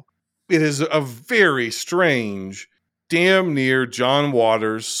reveal, it is a very strange, damn near John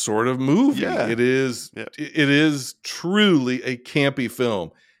Waters sort of movie. Yeah. It is truly a campy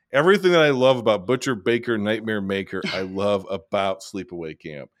film. Everything that I love about Butcher Baker, Nightmare Maker, I love about Sleepaway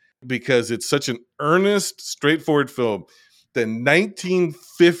Camp, because it's such an earnest, straightforward film. The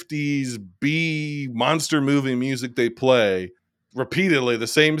 1950s B monster movie music they play repeatedly, the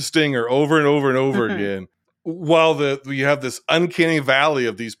same stinger over and over and over again, while you have this uncanny valley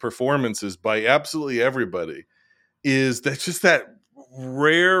of these performances by absolutely everybody. That's just that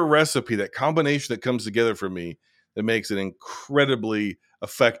rare recipe, that combination that comes together for me that makes an incredibly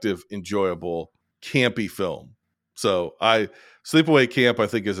effective, enjoyable, campy film. So Sleepaway Camp, I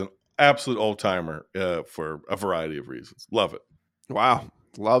think, is an absolute all-timer for a variety of reasons. Love it. Wow.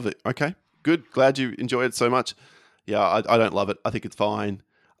 Love it. Okay, good. Glad you enjoyed it so much. Yeah, I don't love it. I think it's fine,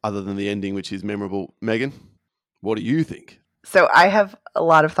 other than the ending, which is memorable. Megan, what do you think? So I have a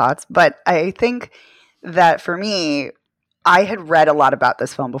lot of thoughts, but I think that for me, I had read a lot about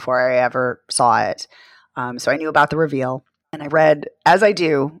this film before I ever saw it. So I knew about the reveal, and I read, as I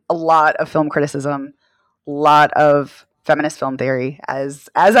do, a lot of film criticism, a lot of feminist film theory, as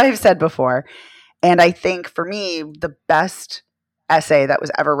I've said before. And I think for me, the best essay that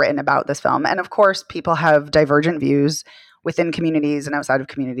was ever written about this film, and of course, people have divergent views within communities and outside of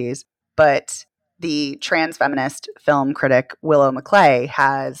communities, but the trans feminist film critic Willow Maclay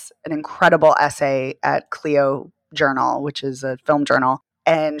has an incredible essay at Clio Journal, which is a film journal,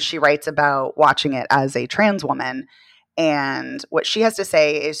 and she writes about watching it as a trans woman. And what she has to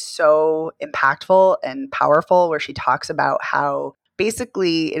say is so impactful and powerful, where she talks about how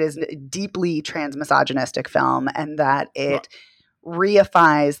basically it is a deeply trans misogynistic film, and that it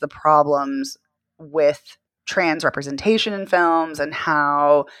reifies the problems with trans representation in films and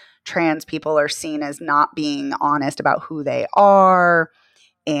how trans people are seen as not being honest about who they are.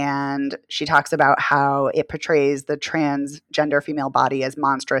 And she talks about how it portrays the transgender female body as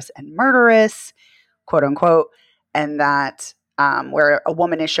monstrous and murderous, quote unquote, and that where a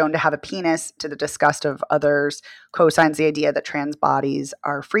woman is shown to have a penis to the disgust of others co-signs the idea that trans bodies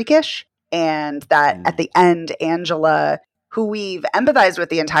are freakish, and that at the end, Angela, who we've empathized with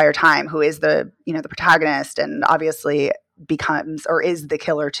the entire time, who is the protagonist and obviously becomes or is the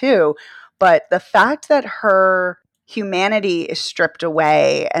killer too, but the fact that her humanity is stripped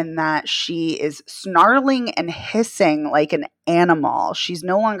away and that she is snarling and hissing like an animal, she's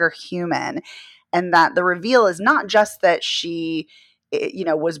no longer human, and that the reveal is not just that she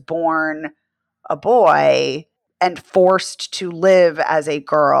was born a boy and forced to live as a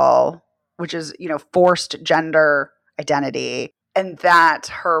girl, which is forced gender identity, and that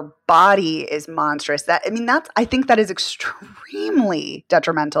her body is monstrous. I think that is extremely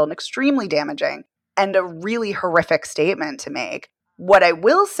detrimental and extremely damaging, and a really horrific statement to make. What I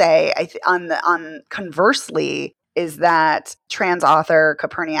will say, on conversely, is that trans author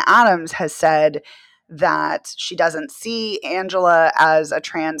Capernia Adams has said that she doesn't see Angela as a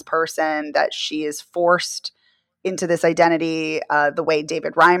trans person, that she is forced into this identity the way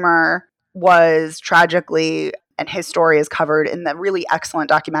David Reimer was tragically, and his story is covered in the really excellent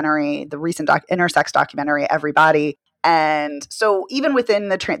documentary, the recent intersex documentary, Everybody. And so even within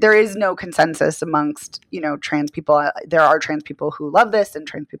there is no consensus amongst, trans people. There are trans people who love this and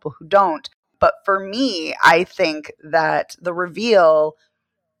trans people who don't. But for me, I think that the reveal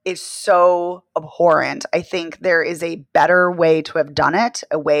is so abhorrent. I think there is a better way to have done it,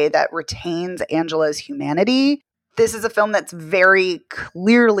 a way that retains Angela's humanity. This is a film that's very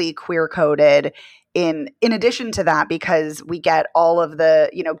clearly queer-coded in addition to that, because we get all of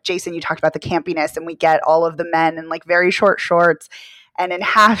the, Jason, you talked about the campiness, and we get all of the men in like very short shorts and in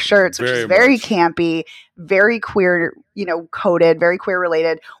half shirts, which is very campy, very queer, coded, very queer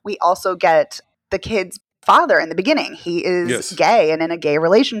related. We also get the kid's father in the beginning. He is gay and in a gay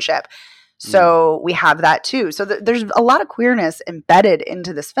relationship. So we have that too. So there's a lot of queerness embedded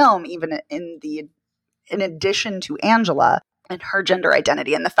into this film, even in addition to Angela and her gender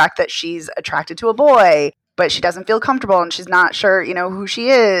identity, and the fact that she's attracted to a boy, but she doesn't feel comfortable and she's not sure, who she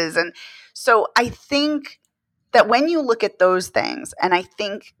is. And so I think that when you look at those things, and I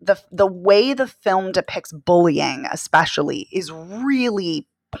think the way the film depicts bullying especially is really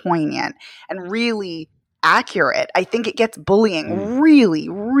poignant and really accurate. I think it gets bullying really,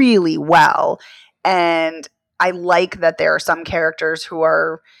 really well. And I like that there are some characters who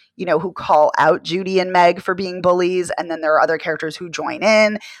are, you know, who call out Judy and Meg for being bullies, and then there are other characters who join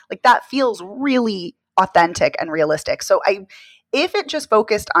in. Like, that feels really authentic and realistic. So if it just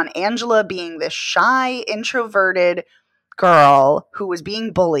focused on Angela being this shy, introverted girl who was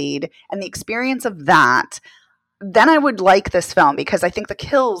being bullied and the experience of that, then I would like this film, because I think the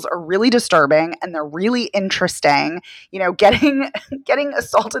kills are really disturbing and they're really interesting. You know, getting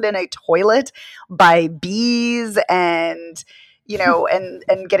assaulted in a toilet by bees, and you know,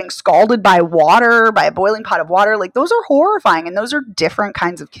 and getting scalded by water, by a boiling pot of water, like, those are horrifying, and those are different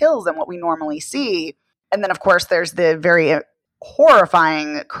kinds of kills than what we normally see. And then, of course, there's the very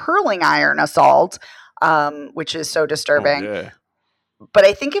horrifying curling iron assault, which is so disturbing. Oh, yeah. But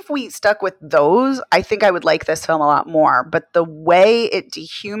I think if we stuck with those, I think I would like this film a lot more. But the way it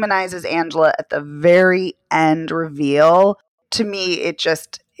dehumanizes Angela at the very end reveal, to me, it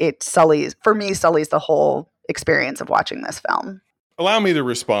sullies the whole experience of watching this film. Allow me to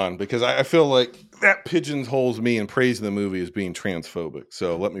respond, because I feel like that pigeonholes me in praising the movie as being transphobic.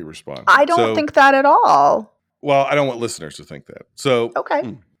 So let me respond. I don't think that at all. Well, I don't want listeners to think that. So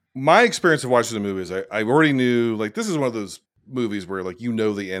okay. My experience of watching the movie is I already knew, like, this is one of those movies where, like, you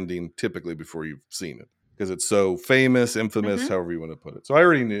know the ending typically before you've seen it, because it's so famous, infamous, however you want to put it. So I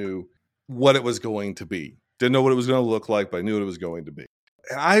already knew what it was going to be. Didn't know what it was going to look like, but I knew what it was going to be.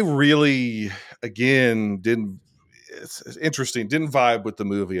 And I really, again, it's interesting, didn't vibe with the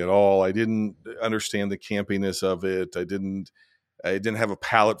movie at all. I didn't understand the campiness of it. I didn't have a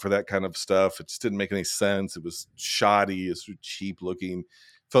palate for that kind of stuff. It just didn't make any sense. It was shoddy, it's cheap looking,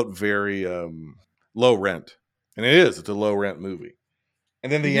 felt very low rent. And it's a low rent movie.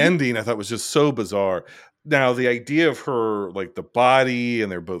 And then the ending I thought was just so bizarre. Now, the idea of her, like, the body,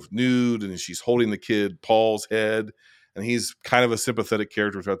 and they're both nude, and she's holding the kid Paul's head, and he's kind of a sympathetic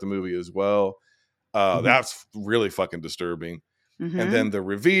character throughout the movie as well. That's really fucking disturbing. And then the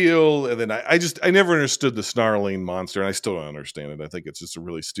reveal, and then I never understood the snarling monster, and I still don't understand it. I think it's just a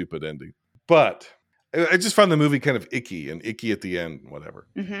really stupid ending. But I just found the movie kind of icky at the end, whatever.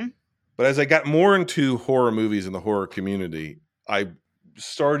 But as I got more into horror movies in the horror community, I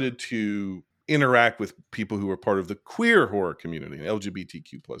started to interact with people who were part of the queer horror community,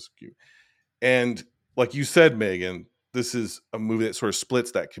 LGBTQ plus Q. And like you said, Megan, this is a movie that sort of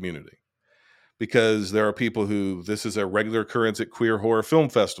splits that community, because there are people who, this is a regular occurrence at queer horror film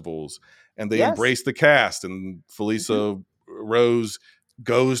festivals, and they embrace the cast, and Felissa Rose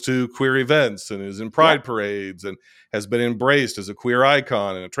goes to queer events and is in pride parades and has been embraced as a queer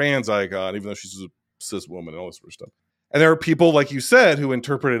icon and a trans icon, even though she's a cis woman and all this sort of stuff. And there are people, like you said, who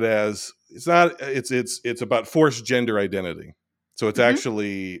interpret it as it's about forced gender identity. So it's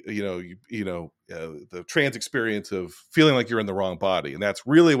actually, the trans experience of feeling like you're in the wrong body. And that's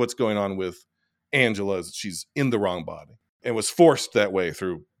really what's going on with Angela, is she's in the wrong body and was forced that way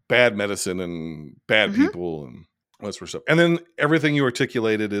through bad medicine and bad people and all that sort of stuff. And then everything you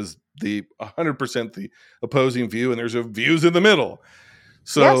articulated is the 100% the opposing view, and there's views in the middle.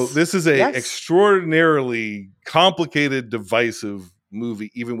 So this is a extraordinarily complicated, divisive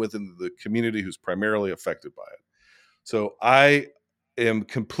movie, even within the community who's primarily affected by it. So I am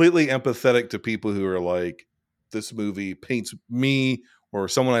completely empathetic to people who are like, this movie paints me or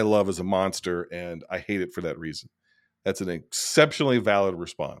someone I love as a monster, and I hate it for that reason. That's an exceptionally valid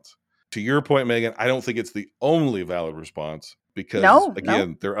response. To your point, Megan, I don't think it's the only valid response, because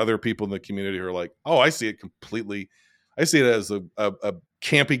there are other people in the community who are like, oh, I see it completely. I see it as a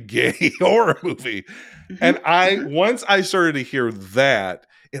campy gay horror movie. And once I started to hear that,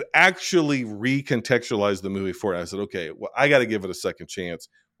 it actually recontextualized the movie for it. I said, okay, well, I got to give it a second chance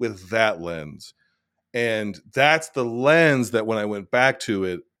with that lens. And that's the lens that when I went back to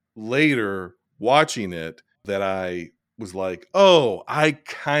it later, watching it, that I was like, oh, I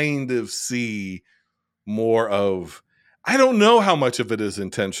kind of see more of, I don't know how much of it is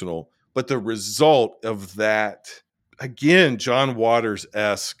intentional, but the result of that, again, John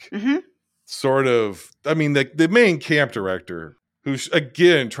Waters-esque sort of, I mean, the main camp director, who's,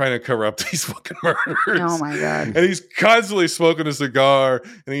 again, trying to cover up these fucking murders. Oh, my God. And he's constantly smoking a cigar,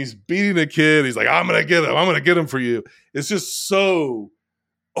 and he's beating a kid. He's like, I'm going to get him for you. It's just so,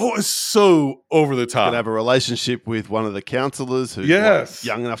 it's so over the top. Can have a relationship with one of the counselors who's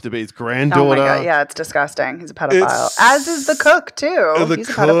young enough to be his granddaughter. Oh, my God. Yeah, it's disgusting. He's a pedophile. As is the cook, too. He's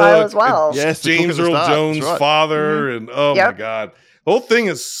a pedophile as well. Yes, James Earl Jones' father. And my God. The whole thing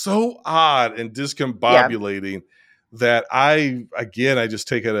is so odd and discombobulating that I just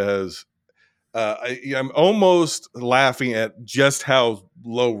take it as I'm almost laughing at just how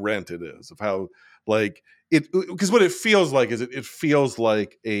low rent it is, of how, like, it, because what it feels like is it feels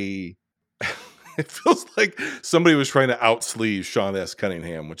like a It feels like somebody was trying to outsleeve Sean S.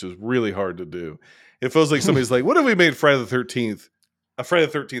 Cunningham, which is really hard to do. It feels like somebody's like, what if we made Friday the 13th, a Friday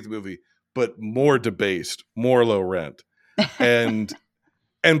the 13th movie, but more debased, more low rent, and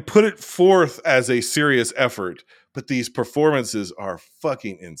put it forth as a serious effort. But these performances are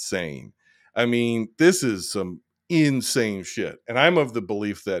fucking insane. I mean, this is some insane shit. And I'm of the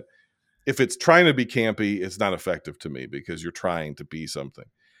belief that if it's trying to be campy, it's not effective to me because you're trying to be something.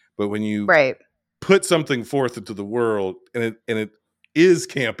 But when you put something forth into the world and it is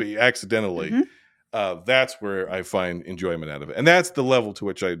campy accidentally, that's where I find enjoyment out of it. And that's the level to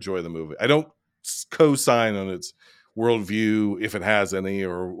which I enjoy the movie. I don't co-sign on its worldview, if it has any,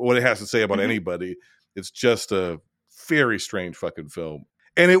 or what it has to say about anybody. It's just a very strange fucking film.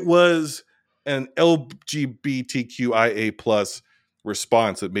 And it was an LGBTQIA plus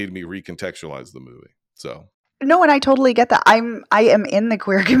response that made me recontextualize the movie. So no, and I totally get that. I am in the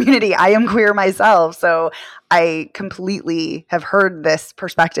queer community. I am queer myself, so I completely have heard this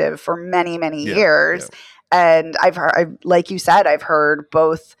perspective for many, many years. And I've heard, like you said, I've heard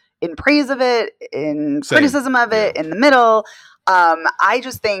both in praise of it, in criticism of it, in the middle. I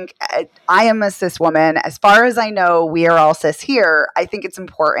just think I am a cis woman. As far as I know, we are all cis here. I think it's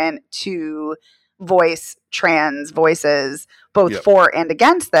important to voice trans voices both for and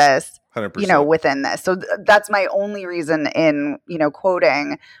against this, 100%. Within this. So that's my only reason in,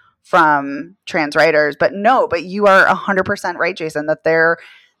 quoting from trans writers. But you are 100% right, Jason, that there,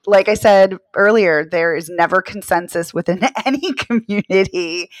 like I said earlier, there is never consensus within any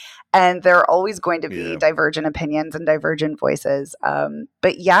community, and there are always going to be divergent opinions and divergent voices. But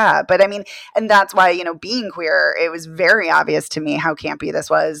I mean, and that's why, being queer, it was very obvious to me how campy this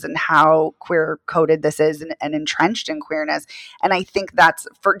was and how queer coded this is and entrenched in queerness. And I think that's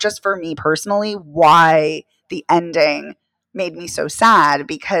for me personally, why the ending made me so sad,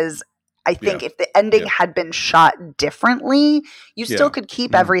 because I think if the ending had been shot differently, you still could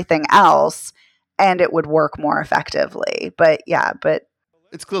keep everything else and it would work more effectively. But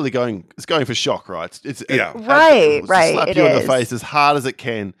it's clearly going for shock, right? It's right. Slap it you in is. the face as hard as it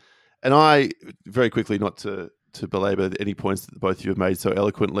can. And I, very quickly, not to belabor any points that both of you have made so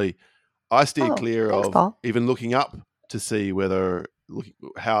eloquently, I steer clear of Paul. even looking up to see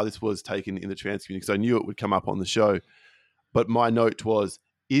how this was taken in the trans community, because I knew it would come up on the show. But my note was,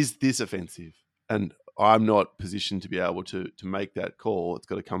 is this offensive? And I'm not positioned to be able to make that call. It's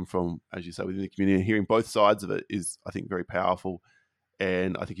got to come from, as you say, within the community. And hearing both sides of it is, I think, very powerful.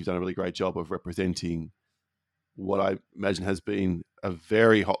 And I think you've done a really great job of representing what I imagine has been a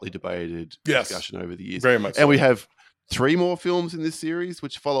very hotly debated discussion over the years. Very much. And we have 3 more films in this series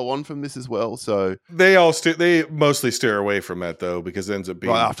which follow on from this as well. So they mostly steer away from that though, because it ends up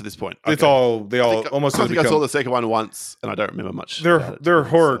being right after this point. It's almost. I think I saw the second one once, and I don't remember much. They're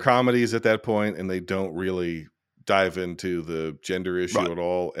horror comedies at that point, and they don't really dive into the gender issue at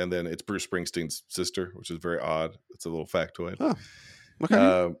all. And then it's Bruce Springsteen's sister, which is very odd. It's a little factoid. Oh.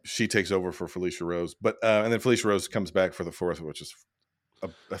 Okay. She takes over for Felicia Rose, but and then Felicia Rose comes back for the fourth, which is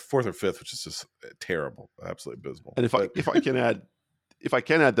a fourth or fifth, which is just terrible, absolutely abysmal. And if I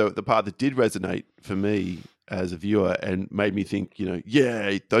can add the part that did resonate for me as a viewer and made me think,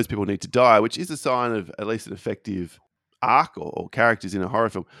 those people need to die, which is a sign of at least an effective arc or characters in a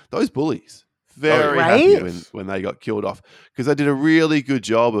horror film. Those bullies, very happy when they got killed off, because they did a really good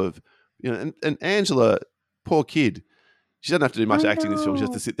job of, and Angela, poor kid. She doesn't have to do much acting in this film. She has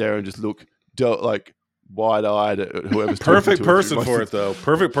to sit there and just look like wide-eyed at whoever's perfect person for it, though.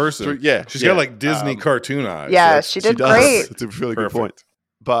 Perfect person. She's got like Disney cartoon eyes. Yeah, she did great. It's a really good point.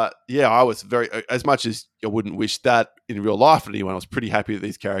 But I was as much as I wouldn't wish that in real life for anyone, I was pretty happy that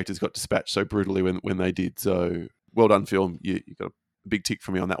these characters got dispatched so brutally when they did. So well done, film. You got a big tick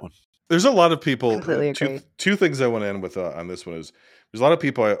for me on that one. There's a lot of people. Completely agree. Two things I want to end with on this one is there's a lot of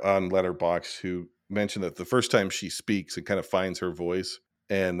people on Letterboxd who mention that the first time she speaks and kind of finds her voice,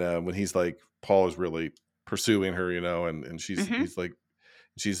 and when he's like, Paul is really pursuing her, and he's like,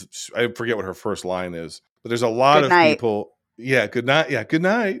 I forget what her first line is, but there's a lot of people. Yeah, good night. Yeah, good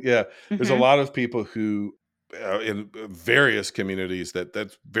night. Yeah, there's a lot of people who in various communities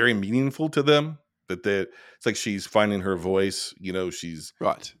that's very meaningful to them. It's like she's finding her voice. She's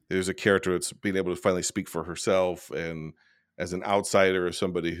right. There's a character that's being able to finally speak for herself, and as an outsider or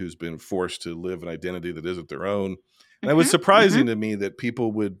somebody who's been forced to live an identity that isn't their own. And it was surprising to me that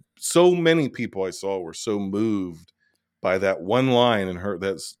so many people I saw were so moved by that one line in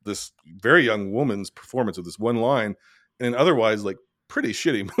that's this very young woman's performance of this one line in an otherwise like pretty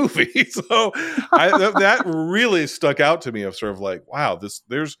shitty movie. So that really stuck out to me of sort of like, wow,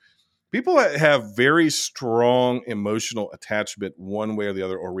 there's people that have very strong emotional attachment one way or the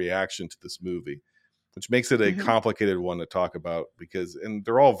other or reaction to this movie. which makes it a complicated one to talk about and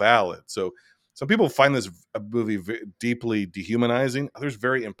they're all valid. So some people find this movie deeply dehumanizing, others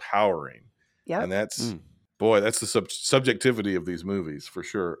very empowering. Yeah. And that's, that's the subjectivity of these movies for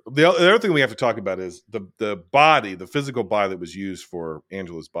sure. The other thing we have to talk about is the body, the physical body that was used for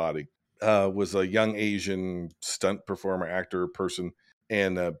Angela's body was a young Asian stunt performer, actor, person,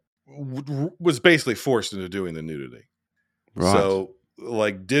 and was basically forced into doing the nudity. Right. So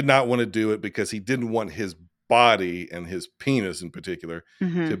did not want to do it because he didn't want his body and his penis in particular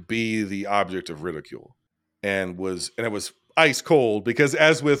to be the object of ridicule, and it was ice cold because,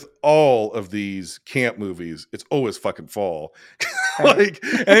 as with all of these camp movies, it's always fucking fall.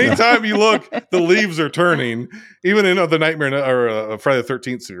 Anytime you look, the leaves are turning. Even in the Nightmare or Friday the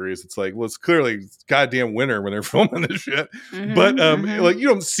 13th series, it's it's clearly goddamn winter when they're filming this shit. But you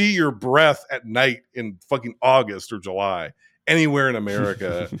don't see your breath at night in fucking August or July anywhere in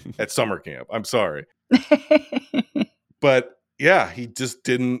America at summer camp. I'm sorry. But yeah, he just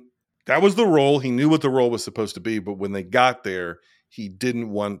didn't. That was the role. He knew what the role was supposed to be, but when they got there, he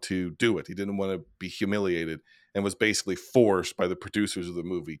didn't want to do it. He didn't want to be humiliated and was basically forced by the producers of the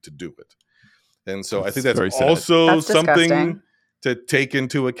movie to do it. And so I think that's also something to take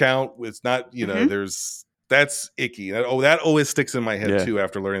into account. It's not, that's icky. That always sticks in my head too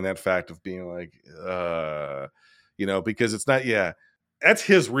after learning that fact of being because it's not, that's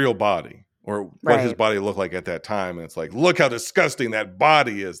his real body. Or what his body looked like at that time. And it's look how disgusting that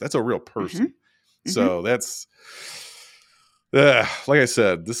body is. That's a real person. So that's, like I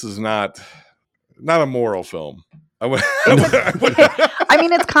said, this is not a moral film. I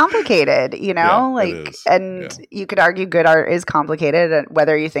mean, it's complicated, it is. And you could argue good art is complicated, and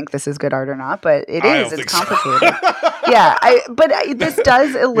whether you think this is good art or not, but it's complicated. But this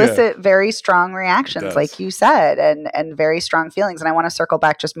does elicit very strong reactions, like you said, and very strong feelings. And I want to circle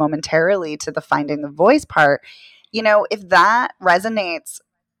back just momentarily to the finding the voice part. If that resonates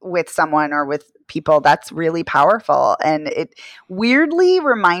with someone or with people, that's really powerful. And it weirdly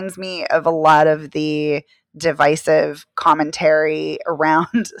reminds me of a lot of the divisive commentary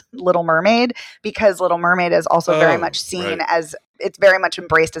around Little Mermaid, because Little Mermaid is also very much seen as, it's very much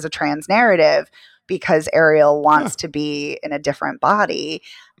embraced as a trans narrative, because Ariel wants to be in a different body,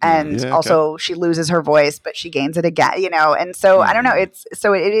 and she loses her voice, but she gains it again, and so I don't know, it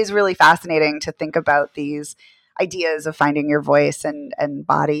is really fascinating to think about these ideas of finding your voice and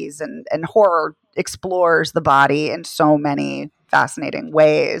bodies, and horror explores the body in so many fascinating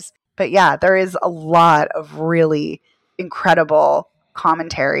ways. But yeah, there is a lot of really incredible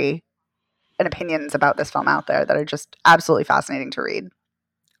commentary and opinions about this film out there that are just absolutely fascinating to read.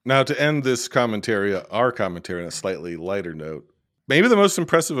 Now, to end this commentary, our commentary on a slightly lighter note, maybe the most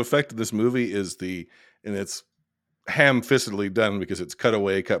impressive effect of this movie is and it's ham-fistedly done because it's cut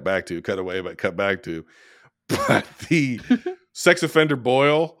away, cut back to, cut away, but cut back to. But the sex offender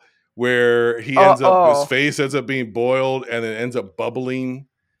boil, where he his face ends up being boiled and it ends up bubbling,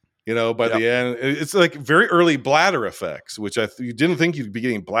 by the end. It's very early bladder effects, which you didn't think you'd be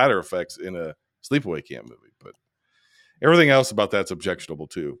getting bladder effects in a sleepaway camp movie, but everything else about that's objectionable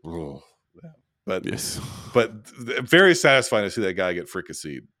too. But very satisfying to see that guy get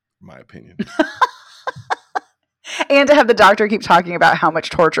fricasseed, in my opinion. And to have the doctor keep talking about how much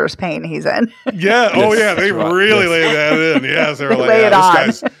torturous pain he's in. They really lay that in. Yes, they were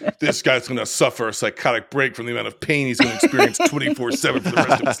this guy's going to suffer a psychotic break from the amount of pain he's going to experience 24/7 for the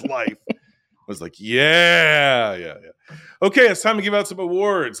rest of his life. I was like, yeah. Okay, it's time to give out some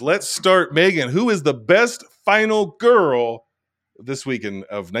awards. Let's start, Megan. Who is the best final girl this weekend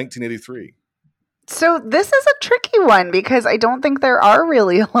of 1983? So this is a tricky one because I don't think there are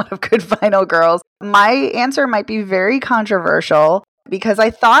really a lot of good final girls. My answer might be very controversial because I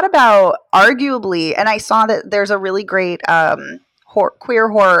thought about arguably, and I saw that there's a really great queer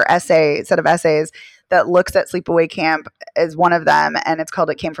horror set of essays that looks at Sleepaway Camp as one of them, and it's called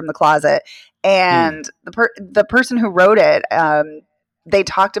It Came from the Closet. And the person who wrote it, they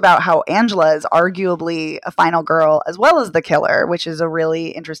talked about how Angela is arguably a final girl as well as the killer, which is a really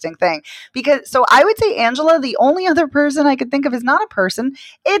interesting thing. So I would say Angela, the only other person I could think of is not a person.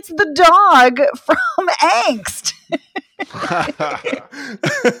 It's the dog from Angst.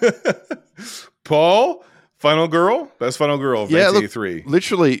 Paul, final girl? Best final girl of 1983. Look,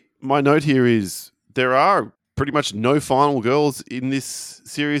 literally, my note here is there are pretty much no final girls in this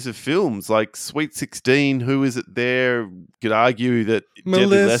series of films. Like Sweet 16, who is it there? Could argue that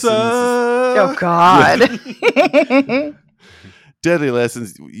Melissa. Oh, God. Deadly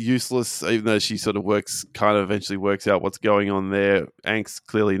Lessons, useless, even though she sort of eventually works out what's going on there. Angst,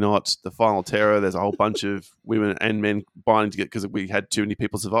 clearly not. The Final Terror, there's a whole bunch of women and men binding together because we had too many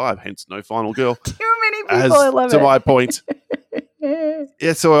people survive, hence no final girl. Too many people, I love it. To my point.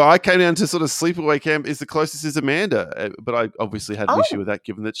 Yeah, so I came down to sort of Sleepaway Camp is the closest is Amanda, but I obviously had an issue with that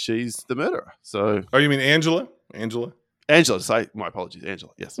given that she's the murderer. So, you mean Angela? Angela, my apologies,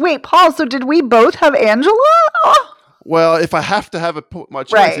 Angela, yes. Wait, Paul, so did we both have Angela? Oh. Well, if I have to have my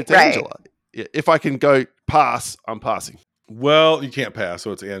choice, it's Angela. If I can go pass, I'm passing. Well, you can't pass,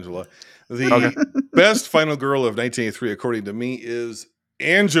 so it's Angela. The best final girl of 1983, according to me, is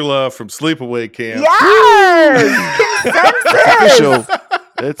Angela from Sleepaway Camp. Yes!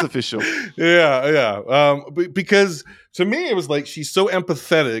 It's official. Yeah. Because to me, it was like she's so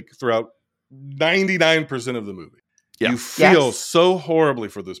empathetic throughout 99% of the movie. Yeah. You feel so horribly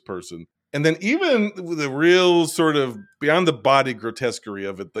for this person. And then even the real sort of beyond the body grotesquerie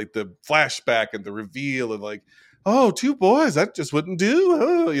of it, like the flashback and the reveal and like, oh, 2 boys, that just wouldn't do.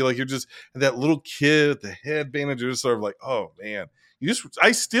 Oh, you're just that little kid with the head bandage, just sort of like, oh man,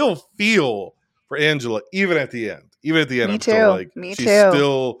 I still feel for Angela, even at the end. Even at the end, she's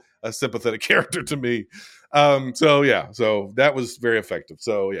still a sympathetic character to me. So that was very effective.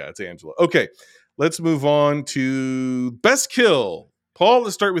 So yeah, it's Angela. Okay, let's move on to best kill. Paul,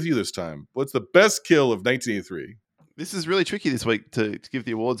 let's start with you this time. What's the best kill of 1983? This is really tricky this week to give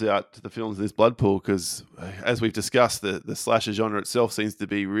the awards out to the films in this blood pool because, as we've discussed, the slasher genre itself seems to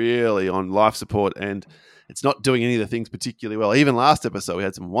be really on life support and it's not doing any of the things particularly well. Even last episode, we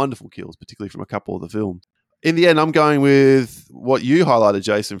had some wonderful kills, particularly from a couple of the films. In the end, I'm going with what you highlighted,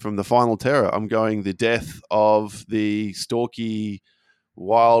 Jason, from The Final Terror. I'm going the death of the stalky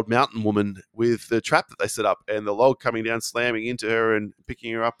wild mountain woman with the trap that they set up and the log coming down, slamming into her and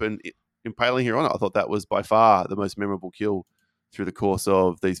picking her up and impaling her on it. I thought that was by far the most memorable kill through the course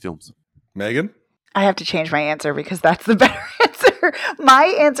of these films. Megan? I have to change my answer because that's the better answer. My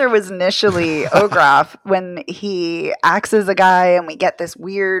answer was initially Ograf when he axes a guy and we get this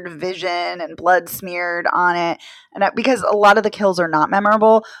weird vision and blood smeared on it. And because a lot of the kills are not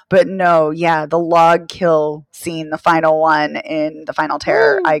memorable, but the log kill scene, the final one in The Final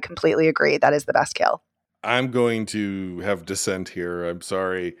Terror, I completely agree. That is the best kill. I'm going to have dissent here. I'm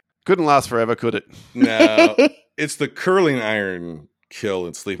sorry. Couldn't last forever, could it? No. It's the curling iron kill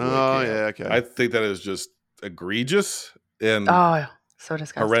in Sleepaway Camp. Oh, yeah, okay. I think that is just egregious and so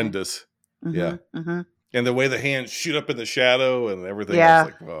disgusting. Horrendous. Mm-hmm, yeah. Mm-hmm. And the way the hands shoot up in the shadow and everything. Yeah.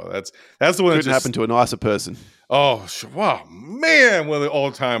 Like, oh, that's the one that happened to a nicer person. Oh, wow. Man, one of the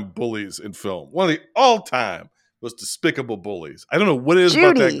all-time bullies in film. One of the all-time most despicable bullies. I don't know what it is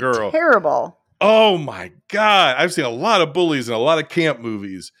about that girl. Terrible. Oh, my God. I've seen a lot of bullies in a lot of camp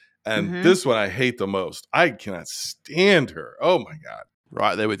movies. And this one I hate the most. I cannot stand her. Oh, my God.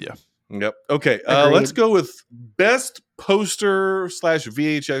 Right there with you. Yep. Okay. Let's go with best poster /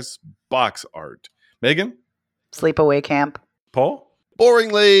 VHS box art. Megan? Sleepaway Camp. Paul?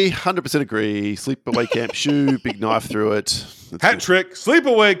 Boringly, 100% agree. Sleepaway Camp shoe, big knife through it. Hat trick.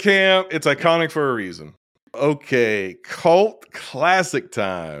 Sleepaway Camp. It's iconic for a reason. Okay, cult classic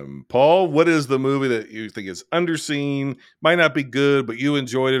time. Paul, what is the movie that you think is underseen, might not be good, but you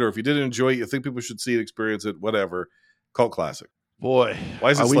enjoyed it, or if you didn't enjoy it, you think people should see it, experience it, whatever. Cult classic. Boy,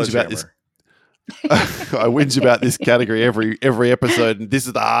 why is it Sledgehammer? I whinge about this category every episode, and this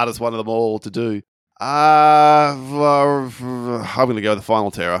is the hardest one of them all to do. I'm going to go with The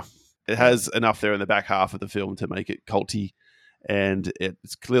Final Terror. It has enough there in the back half of the film to make it culty, and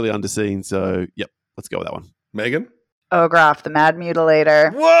it's clearly underseen, so yep. Let's go with that one. Megan? Ograf, the Mad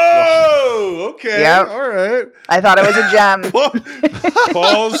Mutilator. Whoa! Okay. Yep. All right. I thought it was a gem.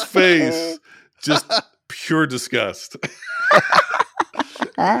 Paul's face. Just pure disgust.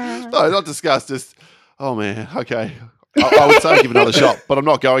 No, not disgust. Just, oh man, okay. I would say give it another shot, but I'm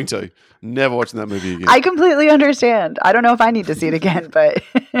not going to. Never watching that movie again. I completely understand. I don't know if I need to see it again, but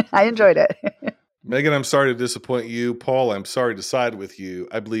I enjoyed it. Megan, I'm sorry to disappoint you. Paul, I'm sorry to side with you.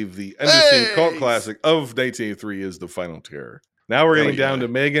 I believe the underseen cult classic of 1983 is The Final Terror. Now we're getting down to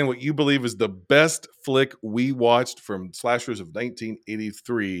Megan, what you believe is the best flick we watched from slashers of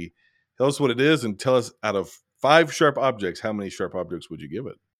 1983. Tell us what it is and tell us out of 5 sharp objects, how many sharp objects would you give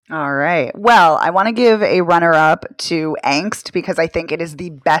it? All right. Well, I want to give a runner-up to Angst because I think it is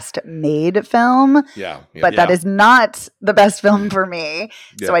the best made film. But that is not the best film for me.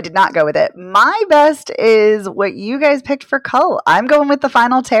 Yeah. So I did not go with it. My best is what you guys picked for Cult. I'm going with The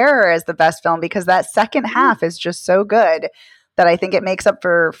Final Terror as the best film because that second half is just so good that I think it makes up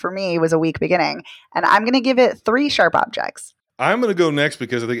for me was a weak beginning. And I'm going to give it 3 sharp objects. I'm going to go next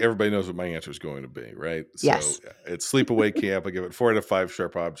because I think everybody knows what my answer is going to be, right? Yes. So it's Sleepaway Camp. I give it 4 out of 5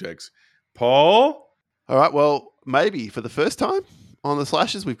 sharp objects. Paul? All right. Well, maybe for the first time on the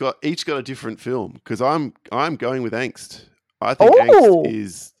slashers, we've each got a different film because I'm going with Angst. I think Angst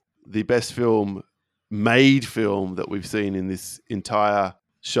is the best made film that we've seen in this entire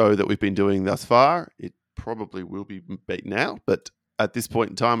show that we've been doing thus far. It probably will be beaten out, but at this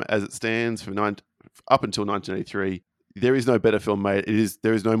point in time, as it stands up until 1983, there is no better film made.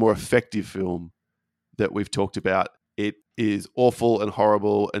 There is no more effective film that we've talked about. It is awful and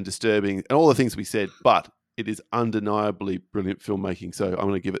horrible and disturbing and all the things we said, but it is undeniably brilliant filmmaking. So I'm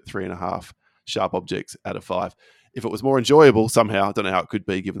going to give it 3.5 sharp objects out of 5. If it was more enjoyable somehow, I don't know how it could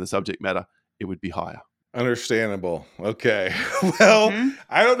be given the subject matter, it would be higher. Understandable. Okay. Well,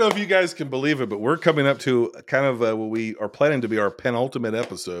 I don't know if you guys can believe it, but we're coming up to kind of what we are planning to be our penultimate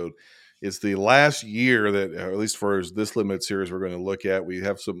episode. It's the last year that, at least for this limited series, we're going to look at. We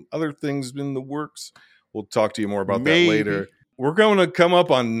have some other things in the works. We'll talk to you more about that later. We're going to come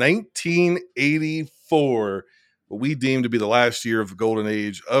up on 1984, what we deem to be the last year of the golden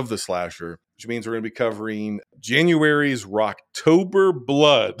age of the slasher, which means we're going to be covering January's Rocktober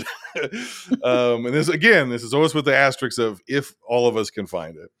Blood. And this is always with the asterisk of if all of us can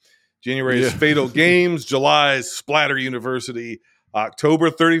find it. January's Fatal Games, July's Splatter University, October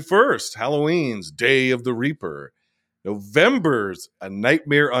 31st, Halloween's Day of the Reaper, November's A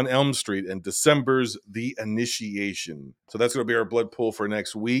Nightmare on Elm Street, and December's The Initiation. So that's going to be our blood pool for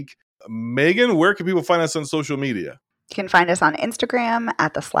next week. Megan, where can people find us on social media? You can find us on Instagram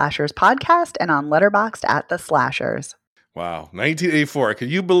at The Slashers Podcast and on Letterboxd at The Slashers. Wow. 1984. Can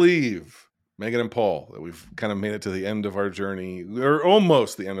you believe, Megan and Paul, that we've kind of made it to the end of our journey, or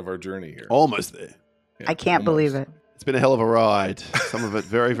almost the end of our journey here? Almost there. Yeah, I can't believe it. It's been a hell of a ride. Some of it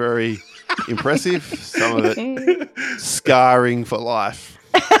very, very impressive. Some of it scarring for life.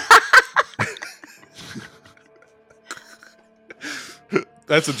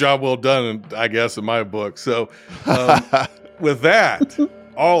 That's a job well done, I guess, in my book. So with that,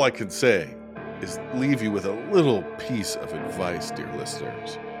 all I can say is leave you with a little piece of advice, dear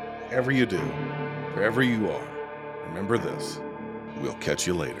listeners. Whatever you do, wherever you are, remember this. We'll catch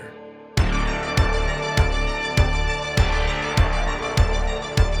you later.